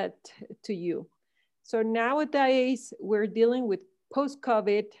recommend it to you. So nowadays we're dealing with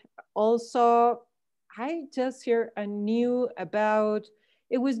post-COVID. Also, I just heard a new about,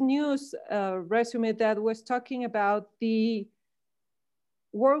 it was news resume that was talking about the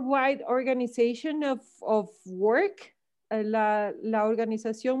Worldwide Organization of Work, la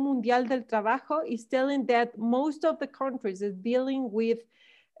Organización Mundial del Trabajo, is telling that most of the countries are dealing with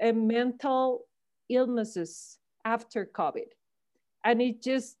mental illnesses after COVID. And it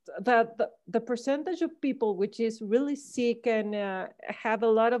just, the percentage of people which is really sick and have a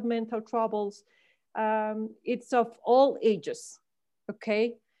lot of mental troubles, it's of all ages,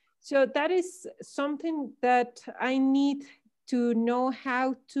 okay? So that is something that I need to know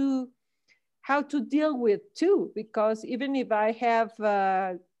how to deal with too, because even if I have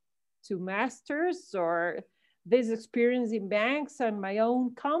 2 masters or this experience in banks and my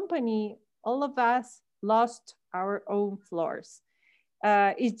own company, all of us lost our own floors.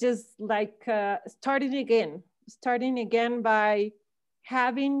 It's just like starting again by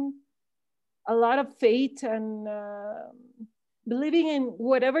having a lot of faith and believing in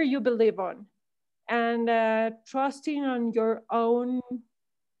whatever you believe on, and trusting on your own,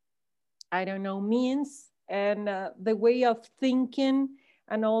 I don't know, means and the way of thinking,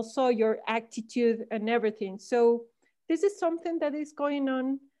 and also your attitude and everything. So this is something that is going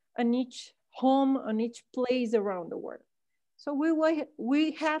on each home, on each place around the world. So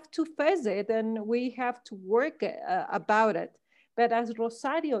we have to face it, and we have to work about it. But as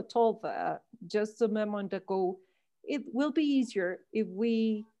Rosario told just a moment ago, it will be easier if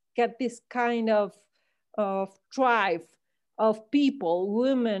we get this kind of drive of people,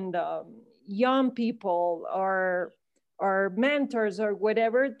 women, young people, or mentors or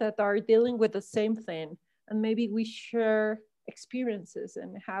whatever that are dealing with the same thing. And maybe we share experiences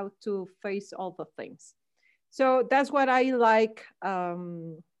and how to face all the things. So that's what I like.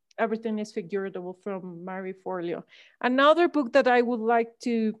 Everything is Figuratable from Marie Forleo. Another book that I would like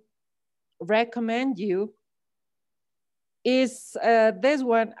to recommend you is this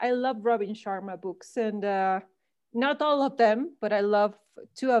one. I love Robin Sharma books, and not all of them, but I love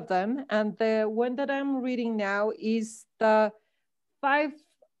 2 of them. And the one that I'm reading now is the 5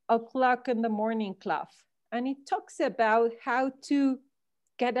 o'clock in the morning club. And it talks about how to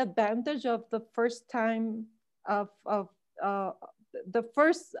get advantage of the first time of the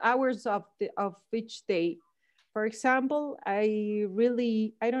first hours of each day. For example, I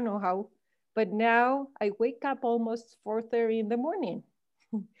don't know how, but now I wake up almost 4:30 in the morning.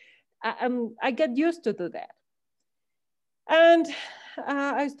 I get used to do that. And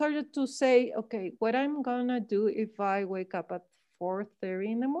I started to say, okay, what I'm gonna do if I wake up at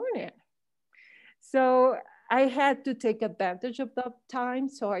 4:30 in the morning? So I had to take advantage of that time.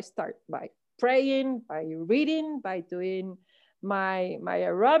 So I start by praying, by reading, by doing my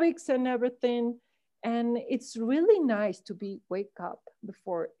aerobics and everything. And it's really nice to wake up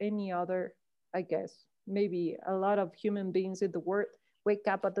before any other, I guess, maybe a lot of human beings in the world wake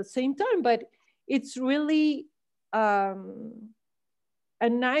up at the same time, but it's really a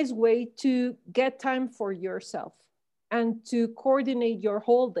nice way to get time for yourself and to coordinate your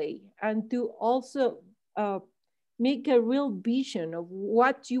whole day, and to also make a real vision of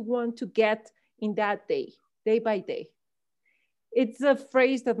what you want to get in that day by day. It's a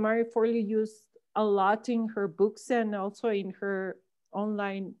phrase that Marie Forleo used a lot in her books and also in her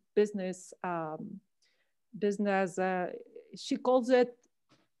online business. She calls it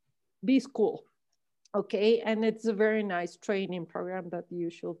Be School. Okay, and it's a very nice training program that you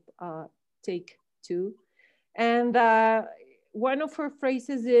should take too. And one of her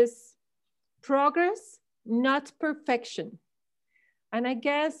phrases is progress, not perfection. And I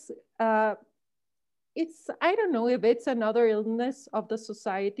guess I don't know if it's another illness of the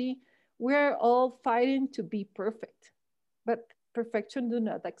society. We're all fighting to be perfect, but perfection do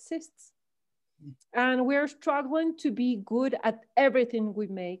not exist. And we're struggling to be good at everything we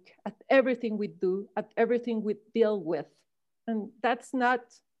make, at everything we do, at everything we deal with. And that's not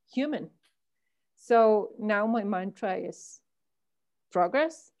human. So now my mantra is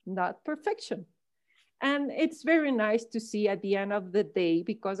progress, not perfection. And it's very nice to see at the end of the day,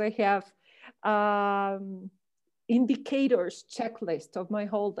 because I have indicators checklist of my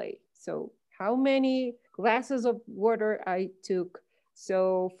whole day. So how many glasses of water I took,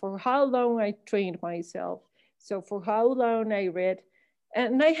 so for how long I trained myself, so for how long I read,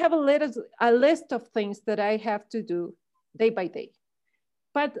 and I have a list of things that I have to do day by day.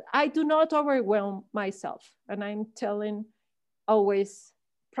 But I do not overwhelm myself, and I'm telling always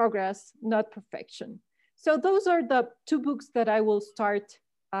progress, not perfection. So those are the 2 books that I will start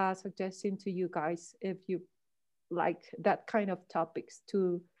suggesting to you guys if you like that kind of topics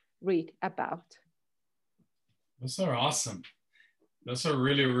to read about. Those are awesome. Those are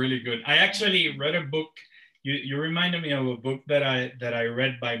really, really good. I actually read a book. You reminded me of a book that I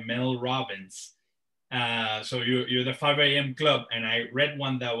read by Mel Robbins. So you're the 5 a.m. club, and I read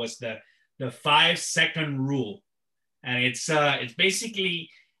one that was the 5-second rule, and it's basically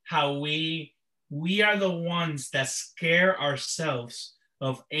how we are the ones that scare ourselves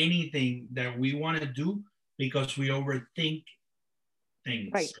of anything that we want to do because we overthink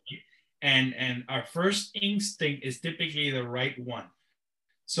things. Right. And our first instinct is typically the right one.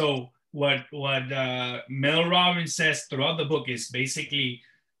 So what Mel Robbins says throughout the book is basically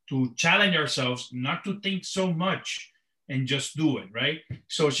to challenge ourselves not to think so much and just do it, right?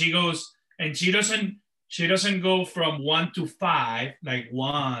 So she goes, and she doesn't go from 1 to 5, like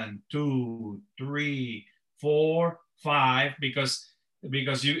 1, 2, 3, 4, 5, because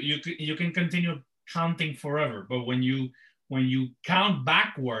you can continue counting forever. But when you count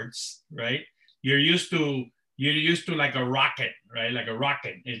backwards, right, you're used to like a rocket, right? Like a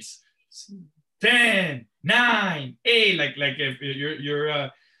rocket. It's 10, 9, 8, like if you're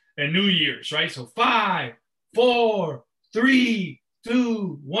a New Year's, right? So 5, 4, 3,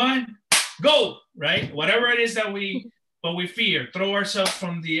 2, 1, go, right? Whatever it is that we fear, throw ourselves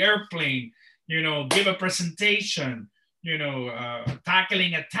from the airplane, give a presentation,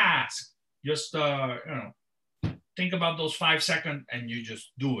 tackling a task, just think about those 5 seconds and you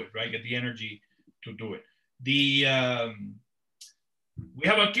just do it, right? Get the energy to do it. We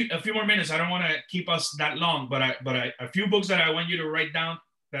have a few more minutes. I don't want to keep us that long, but a few books that I want you to write down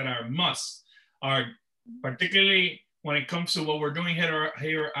that are must are particularly when it comes to what we're doing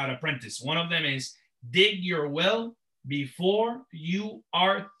here at Apprentice. One of them is Dig Your Well Before You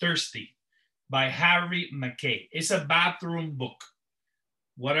Are Thirsty by Harry McKay. It's a bathroom book.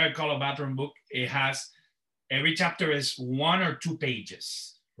 What I call a bathroom book, it has, every chapter is 1 or 2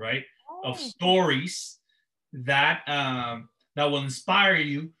 pages, right? Of stories that, that will inspire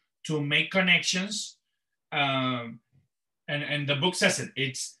you to make connections. And the book says it.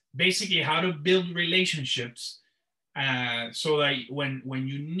 It's basically how to build relationships so that when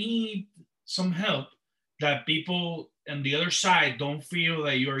you need some help, that people on the other side don't feel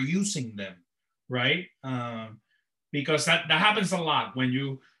that you're using them, right? Because that happens a lot when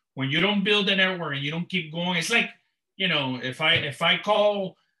you don't build a network and you don't keep going. It's like, you know, if I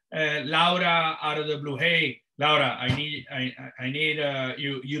call Laura out of the blue, hey, Laura, I need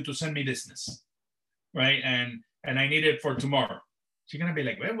you to send me business, right? And I need it for tomorrow. She's gonna be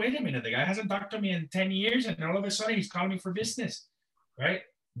like, wait a minute, the guy hasn't talked to me in 10 years, and all of a sudden he's calling me for business, right?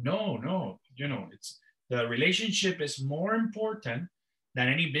 No, you know, it's the relationship is more important than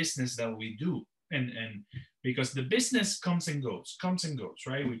any business that we do, and because the business comes and goes,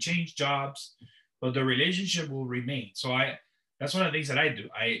 right? We change jobs, but the relationship will remain. So that's one of the things that I do.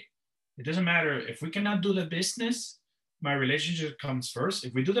 It doesn't matter if we cannot do the business, my relationship comes first.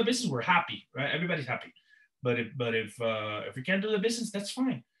 If we do the business, we're happy, right? Everybody's happy. But if we can't do the business, that's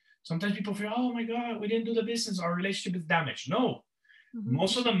fine. Sometimes people feel, oh my God, we didn't do the business, our relationship is damaged. No,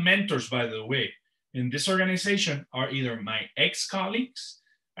 most of the mentors, by the way, in this organization are either my ex-colleagues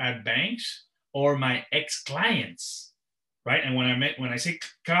at banks or my ex-clients, right? And when I say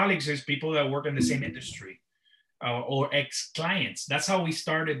colleagues, it's people that work in the same industry. Or ex-clients. That's how we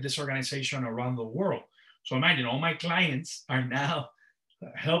started this organization around the world. So imagine all my clients are now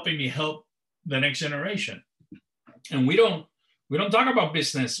helping me help the next generation. And we don't talk about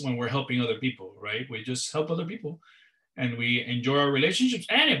business when we're helping other people, right? We just help other people and we enjoy our relationships.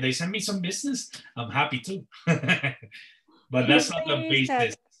 And if they send me some business, I'm happy too. But that's not the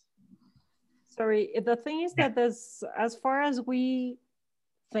basis. Sorry, the thing is that as far as we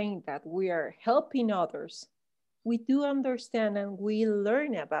think that we are helping others, we do understand and we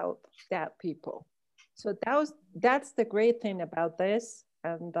learn about that people. So that's the great thing about this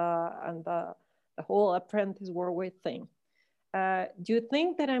and the whole Apprentice Worldwide thing. Do you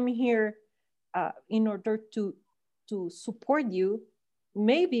think that I'm here in order to support you?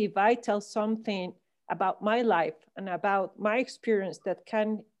 Maybe if I tell something about my life and about my experience that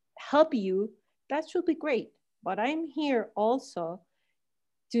can help you, that should be great. But I'm here also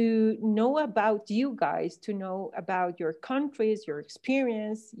to know about you guys, to know about your countries, your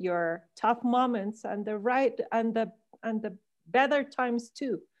experience, your tough moments, and the better times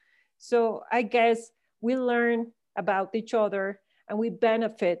too. So I guess we learn about each other and we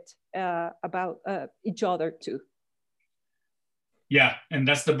benefit about each other too. Yeah, and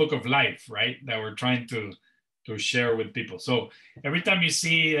that's the book of life, right? That we're trying to share with people. So every time you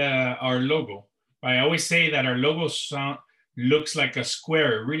see our logo, I always say that our logo looks like a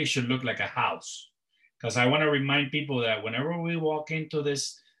square. It really should look like a house, because I want to remind people that whenever we walk into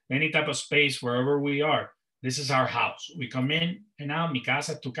this, any type of space, wherever we are, this is our house. We come in and out, mi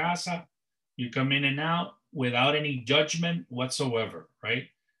casa, tu casa. You come in and out without any judgment whatsoever, right?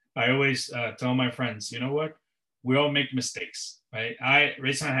 I always tell my friends, you know what? We all make mistakes, right? I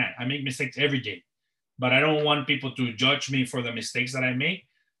raise my hand. I make mistakes every day, but I don't want people to judge me for the mistakes that I make.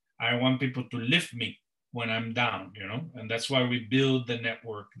 I want people to lift me when I'm down, you know? And that's why we build the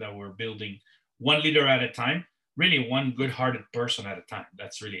network that we're building, one leader at a time, really one good-hearted person at a time.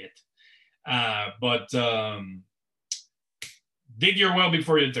 That's really it. But Dig Your Well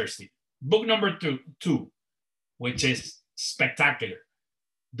Before You're Thirsty. Book number two, which is spectacular.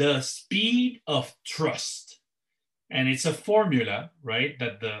 The Speed of Trust. And it's a formula, right?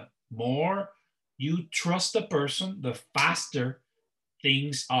 That the more you trust a person, the faster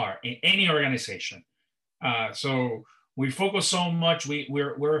things are in any organization. So we focus so much,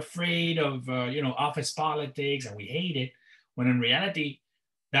 we're afraid of office politics, and we hate it, when in reality,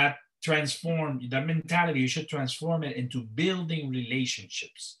 that mentality, you should transform it into building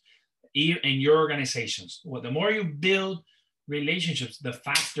relationships in your organizations. Well, the more you build relationships, the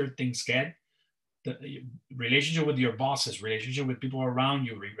faster things get. The relationship with your bosses, relationship with people around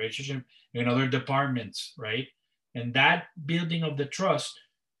you, relationship in other departments, right? And that building of the trust,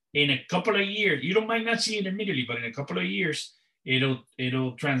 in a couple of years, you might not see it immediately, but in a couple of years,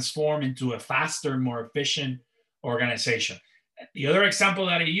 it'll transform into a faster, more efficient organization. The other example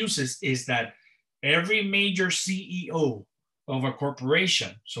that it uses is that every major CEO of a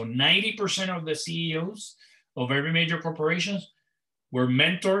corporation. So 90% of the CEOs of every major corporations were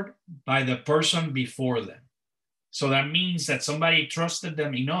mentored by the person before them. So that means that somebody trusted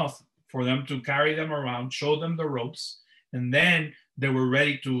them enough for them to carry them around, show them the ropes, and then they were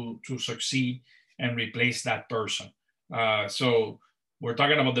ready to succeed and replace that person. So we're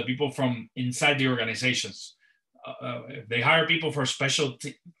talking about the people from inside the organizations. If they hire people for special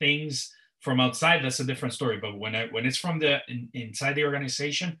things from outside, that's a different story. But when it's from the inside the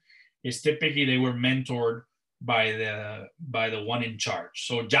organization, it's typically they were mentored by the one in charge.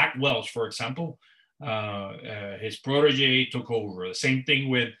 So Jack Welch, for example, his protege took over. The same thing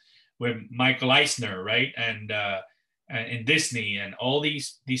with Michael Eisner, right? And in Disney and all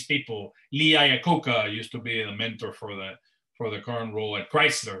these people. Lee Iacocca used to be the mentor for the current role at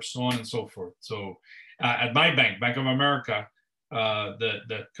Chrysler, so on and so forth. So at my bank, Bank of America,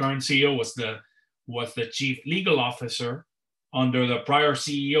 the current CEO was the chief legal officer under the prior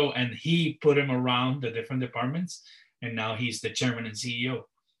CEO, and he put him around the different departments, and now he's the chairman and CEO.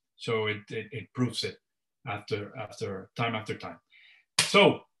 So it proves it after time after time.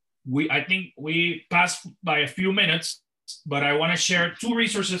 So I think we passed by a few minutes, but I want to share two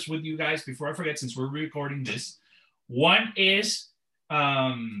resources with you guys before I forget, since we're recording this. One is,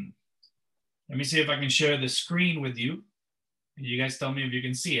 let me see if I can share the screen with you. You guys tell me if you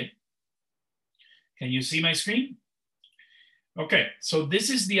can see it. Can you see my screen? Okay, so this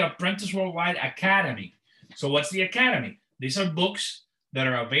is the Apprentice Worldwide Academy. So what's the Academy? These are books that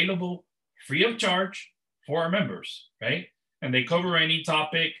are available free of charge for our members, right? And they cover any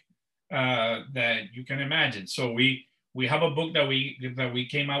topic that you can imagine. So we have a book that we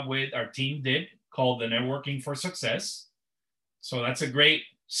came up with, our team did, called The Networking for Success. So that's a great,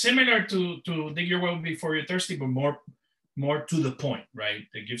 similar to Dig Your Well Before You're Thirsty, but more to the point, right?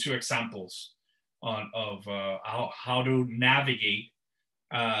 It gives you examples of how to navigate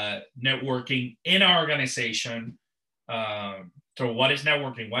networking in our organization. So what is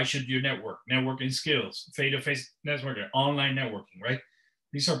networking? Why should you network? Networking skills, face-to-face networking, online networking, right?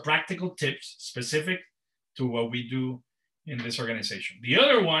 These are practical tips specific to what we do in this organization. The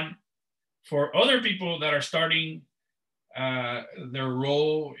other one, for other people that are starting their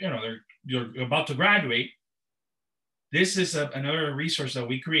role, you're about to graduate, this is another resource that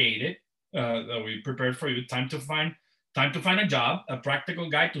we created, that we prepared for you, Time to Find a Job, a practical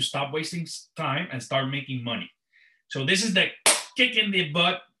guide to stop wasting time and start making money. So this is the kick in the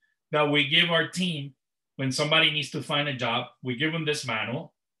butt that we give our team when somebody needs to find a job. We give them this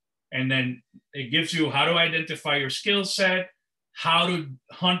manual, and then it gives you how to identify your skill set, how to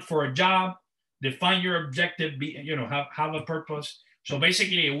hunt for a job, define your objective, have a purpose. So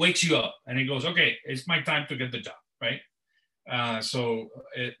basically it wakes you up and it goes, okay, it's my time to get the job, right?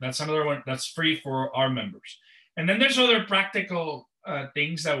 That's another one that's free for our members. And then there's other practical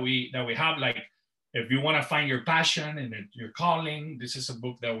things that we have, like if you want to find your passion and your calling, this is a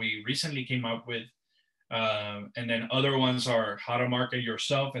book that we recently came up with. And then other ones are how to market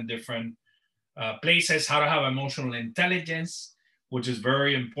yourself in different places, how to have emotional intelligence, which is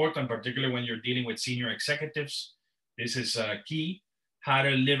very important, particularly when you're dealing with senior executives. This is key. How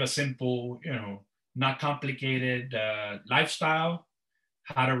to live a simple, not complicated lifestyle,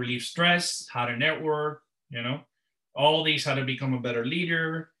 how to relieve stress, how to network, all these, how to become a better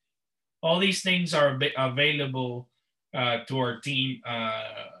leader. All these things are available to our team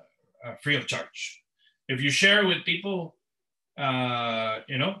free of charge. If you share with people,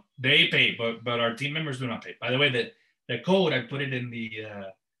 they pay, but our team members do not pay. By the way, the code, I put it in the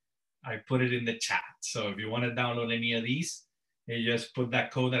chat. So if you want to download any of these, you just put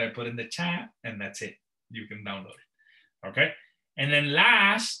that code that I put in the chat, and that's it. You can download it. Okay. And then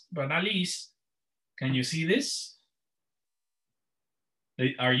last but not least, can you see this?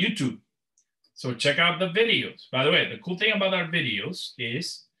 Our YouTube. So check out the videos. By the way, the cool thing about our videos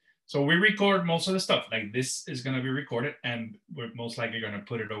is, so we record most of the stuff. Like this is going to be recorded, and we're most likely going to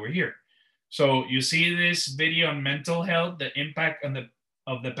put it over here. So you see this video on mental health, the impact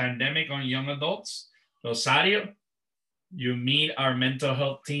of the pandemic on young adults. Rosario, you meet our mental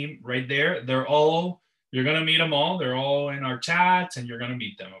health team right there. You're going to meet them all. They're all in our chats, and you're going to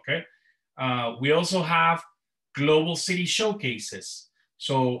meet them, okay? We also have global city showcases.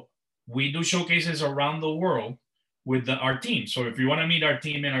 So we do showcases around the world with our team. So if you want to meet our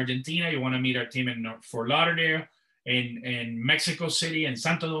team in Argentina, you want to meet our team in Fort Lauderdale, in Mexico City, and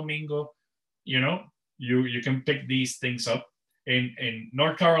Santo Domingo, you can pick these things up in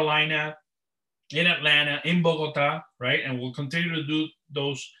North Carolina, in Atlanta, in Bogota, right? And we'll continue to do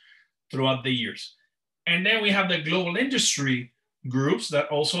those throughout the years. And then we have the global industry groups that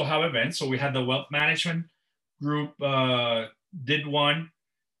also have events. So we had the wealth management group did one.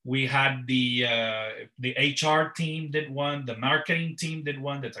 We had the HR team did one. The marketing team did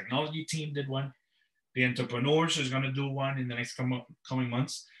one. The technology team did one. The entrepreneurs is going to do one in the next coming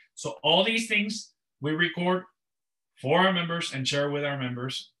months. So all these things we record for our members and share with our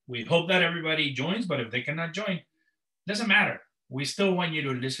members. We hope that everybody joins, but if they cannot join, doesn't matter. We still want you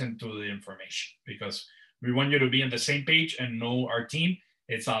to listen to the information because we want you to be on the same page and know our team.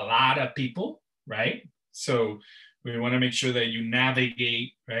 It's a lot of people, right? So we want to make sure that you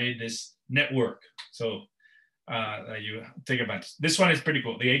navigate, right, this network. So you take advantage. This one is pretty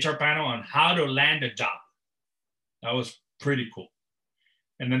cool. The HR panel on how to land a job. That was pretty cool.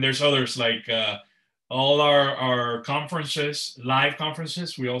 And then there's others like all our conferences, live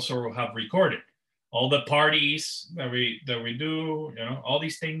conferences, we also have recorded. All the parties that we do, you know, all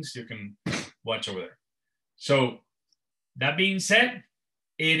these things you can watch over there. So that being said,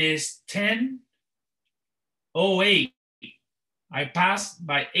 it is 10:08. I passed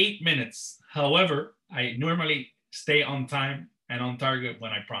by 8 minutes. However, I normally stay on time and on target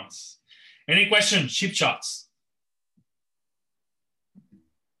when I promise. Any questions? Cheap shots.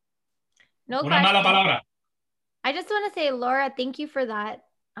 No Una mala palabra. I just want to say, Laura, thank you for that.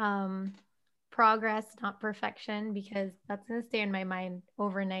 Progress, not perfection, because that's going to stay in my mind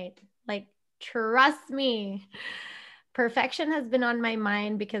overnight. Like, trust me, perfection has been on my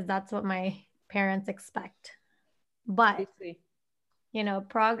mind because that's what my parents expect. But, you know,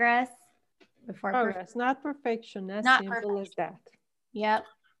 progress before progress, not perfection. As not simple perfection. as that. Yep.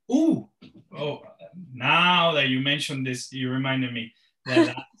 Ooh, oh, now that you mentioned this, you reminded me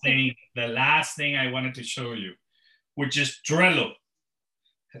the last thing I wanted to show you, which is Trello.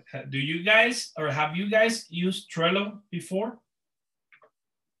 Do you guys, or have you guys used Trello before?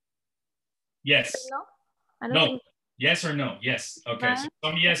 Yes. No. I don't No. think... Yes or no? Yes. Okay. So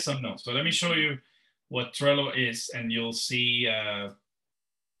some yes, some no. So let me show you what Trello is, and you'll see.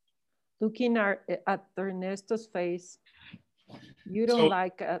 Looking at Ernesto's face, you don't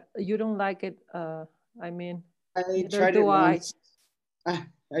like it. I mean, I tried it once. I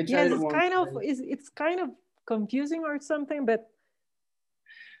tried yes, it once. It's kind of confusing or something, but.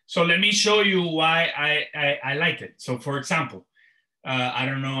 So let me show you why I like it. So for example, I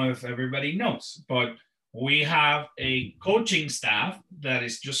don't know if everybody knows, but we have a coaching staff that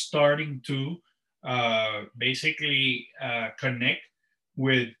is just starting to basically connect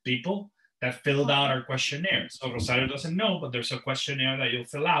with people that filled out our questionnaire. So Rosario doesn't know, but there's a questionnaire that you'll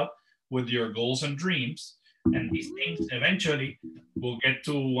fill out with your goals and dreams. And these things eventually will get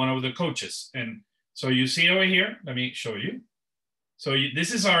to one of the coaches. And so you see over here, let me show you. So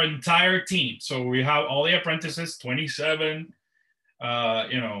this is our entire team. So we have all the apprentices, 27,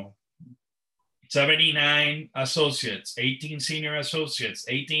 79 associates, 18 senior associates,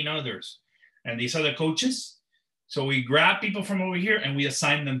 18 others. And these are the coaches. So we grab people from over here and we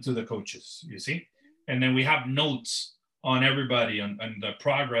assign them to the coaches, you see? And then we have notes on everybody, on the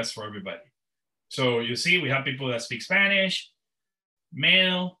progress for everybody. So you see, we have people that speak Spanish,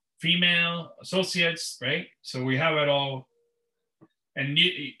 male, female, associates, right? So we have it all. And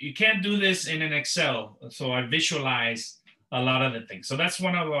you can't do this in an Excel. So I visualize a lot of the things. So that's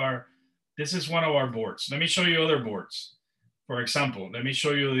this is one of our boards. Let me show you other boards. For example, let me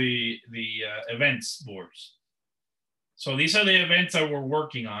show you the events boards. So these are the events that we're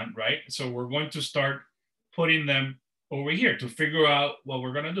working on, right? So we're going to start putting them over here to figure out what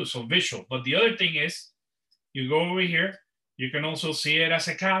we're gonna do. So visual. But the other thing is, you go over here, you can also see it as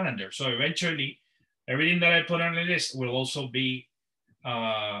a calendar. So eventually, everything that I put on the list will also be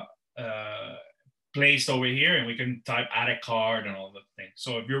placed over here, and we can type add a card and all the things.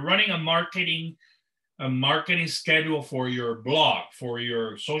 So if you're running a marketing schedule for your blog, for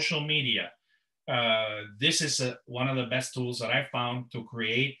your social media, this is one of the best tools that I found to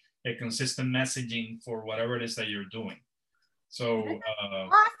create a consistent messaging for whatever it is that you're doing. So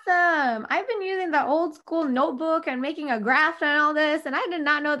awesome. I've been using the old school notebook and making a graph and all this, and I did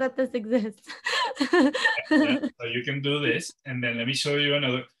not know that this exists. Yeah, so you can do this, and then let me show you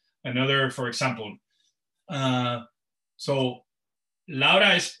another for example. So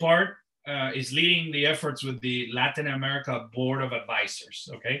Laura is leading the efforts with the Latin America Board of Advisors,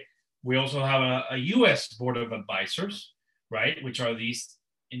 okay? We also have a US Board of Advisors, right? Which are these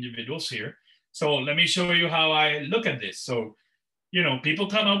individuals here. So let me show you how I look at this. So, people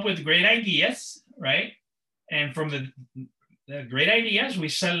come up with great ideas, right? And from the great ideas, we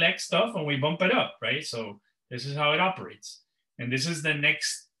select stuff and we bump it up, right? So this is how it operates. And this is the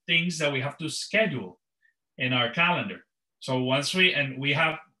next things that we have to schedule in our calendar. So we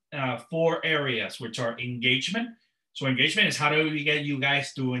have 4 areas, which are engagement. So engagement is how do we get you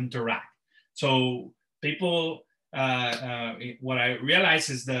guys to interact? So people what I realize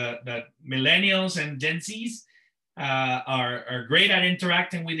is that millennials and Gen Zs are great at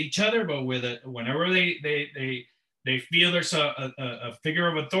interacting with each other, but whenever they feel there's a figure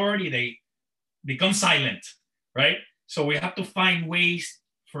of authority, they become silent, right? So we have to find ways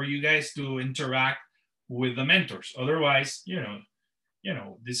for you guys to interact with the mentors. Otherwise, you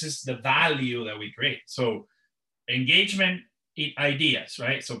know, this is the value that we create. So engagement ideas,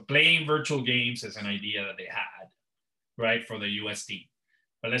 right? So playing virtual games is an idea that they had, right, for the US team.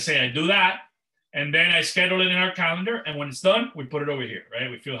 But let's say I do that, and then I schedule it in our calendar, and when it's done, we put it over here, right?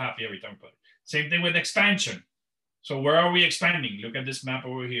 We feel happy every time we put it. Same thing with expansion. So where are we expanding? Look at this map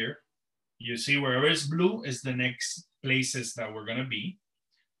over here. You see wherever it's blue is the next places that we're gonna be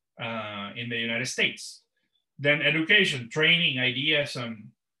in the United States. Then education, training, ideas,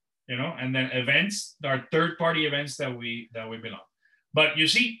 you know, and then events, there are third-party events that we belong. But you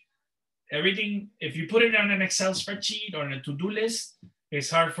see, everything, if you put it on an Excel spreadsheet or on a to-do list, it's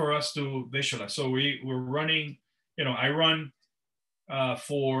hard for us to visualize. So we're running, you know, I run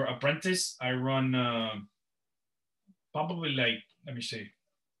for Apprentice, I run probably like, let me see,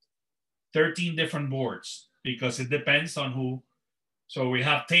 13 different boards, because it depends on who. So we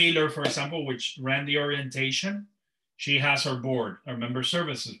have Taylor, for example, which ran the orientation. She has her board, our member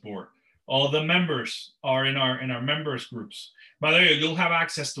services board. All the members are in our members groups. By the way, you'll have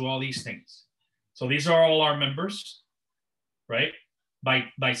access to all these things. So these are all our members, right?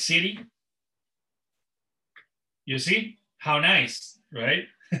 By city. You see how nice, right?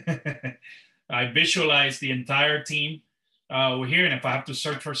 I visualize the entire team over here, and if I have to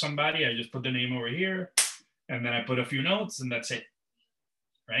search for somebody, I just put the name over here, and then I put a few notes, and that's it,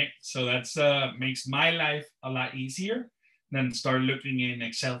 right? So that's makes my life a lot easier than start looking in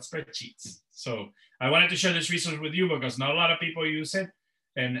Excel spreadsheets. So I wanted to share this resource with you because not a lot of people use it,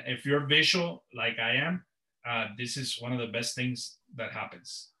 and if you're visual like I am, this is one of the best things that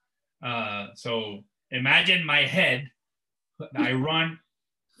happens. So imagine my head. I run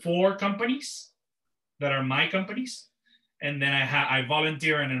 4 companies that are my companies, and then I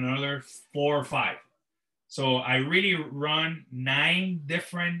volunteer in another 4 or 5. So I really run 9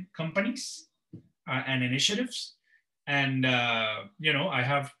 different companies and initiatives. And, you know, I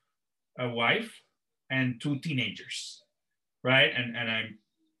have a wife and 2 teenagers, right? And I'm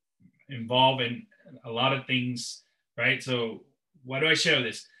involved in a lot of things, right? So why do I share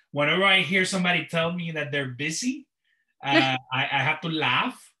this? Whenever I hear somebody tell me that they're busy, I have to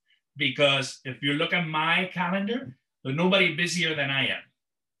laugh, because if you look at my calendar, there's nobody busier than I am,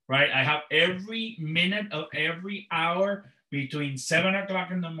 right? I have every minute of every hour between 7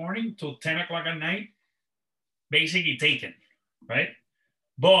 o'clock in the morning till 10 o'clock at night, basically taken, right?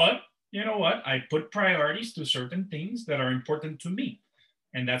 But you know what? I put priorities to certain things that are important to me.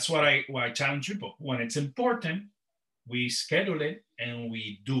 And that's what I challenge people. When it's important, we schedule it and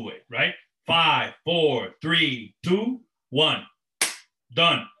we do it, right? 5, 4, 3, 2, 1,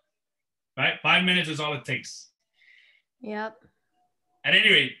 done, right? 5 minutes is all it takes. Yep. At any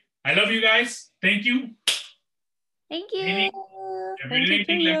rate, I love you guys. Thank you. Thank you. If you need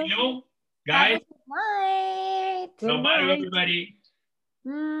anything, let me know. Guys, Good bye, everybody.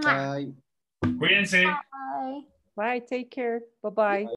 night. Bye. Cuídense. Bye. Bye. Take care. Bye-bye.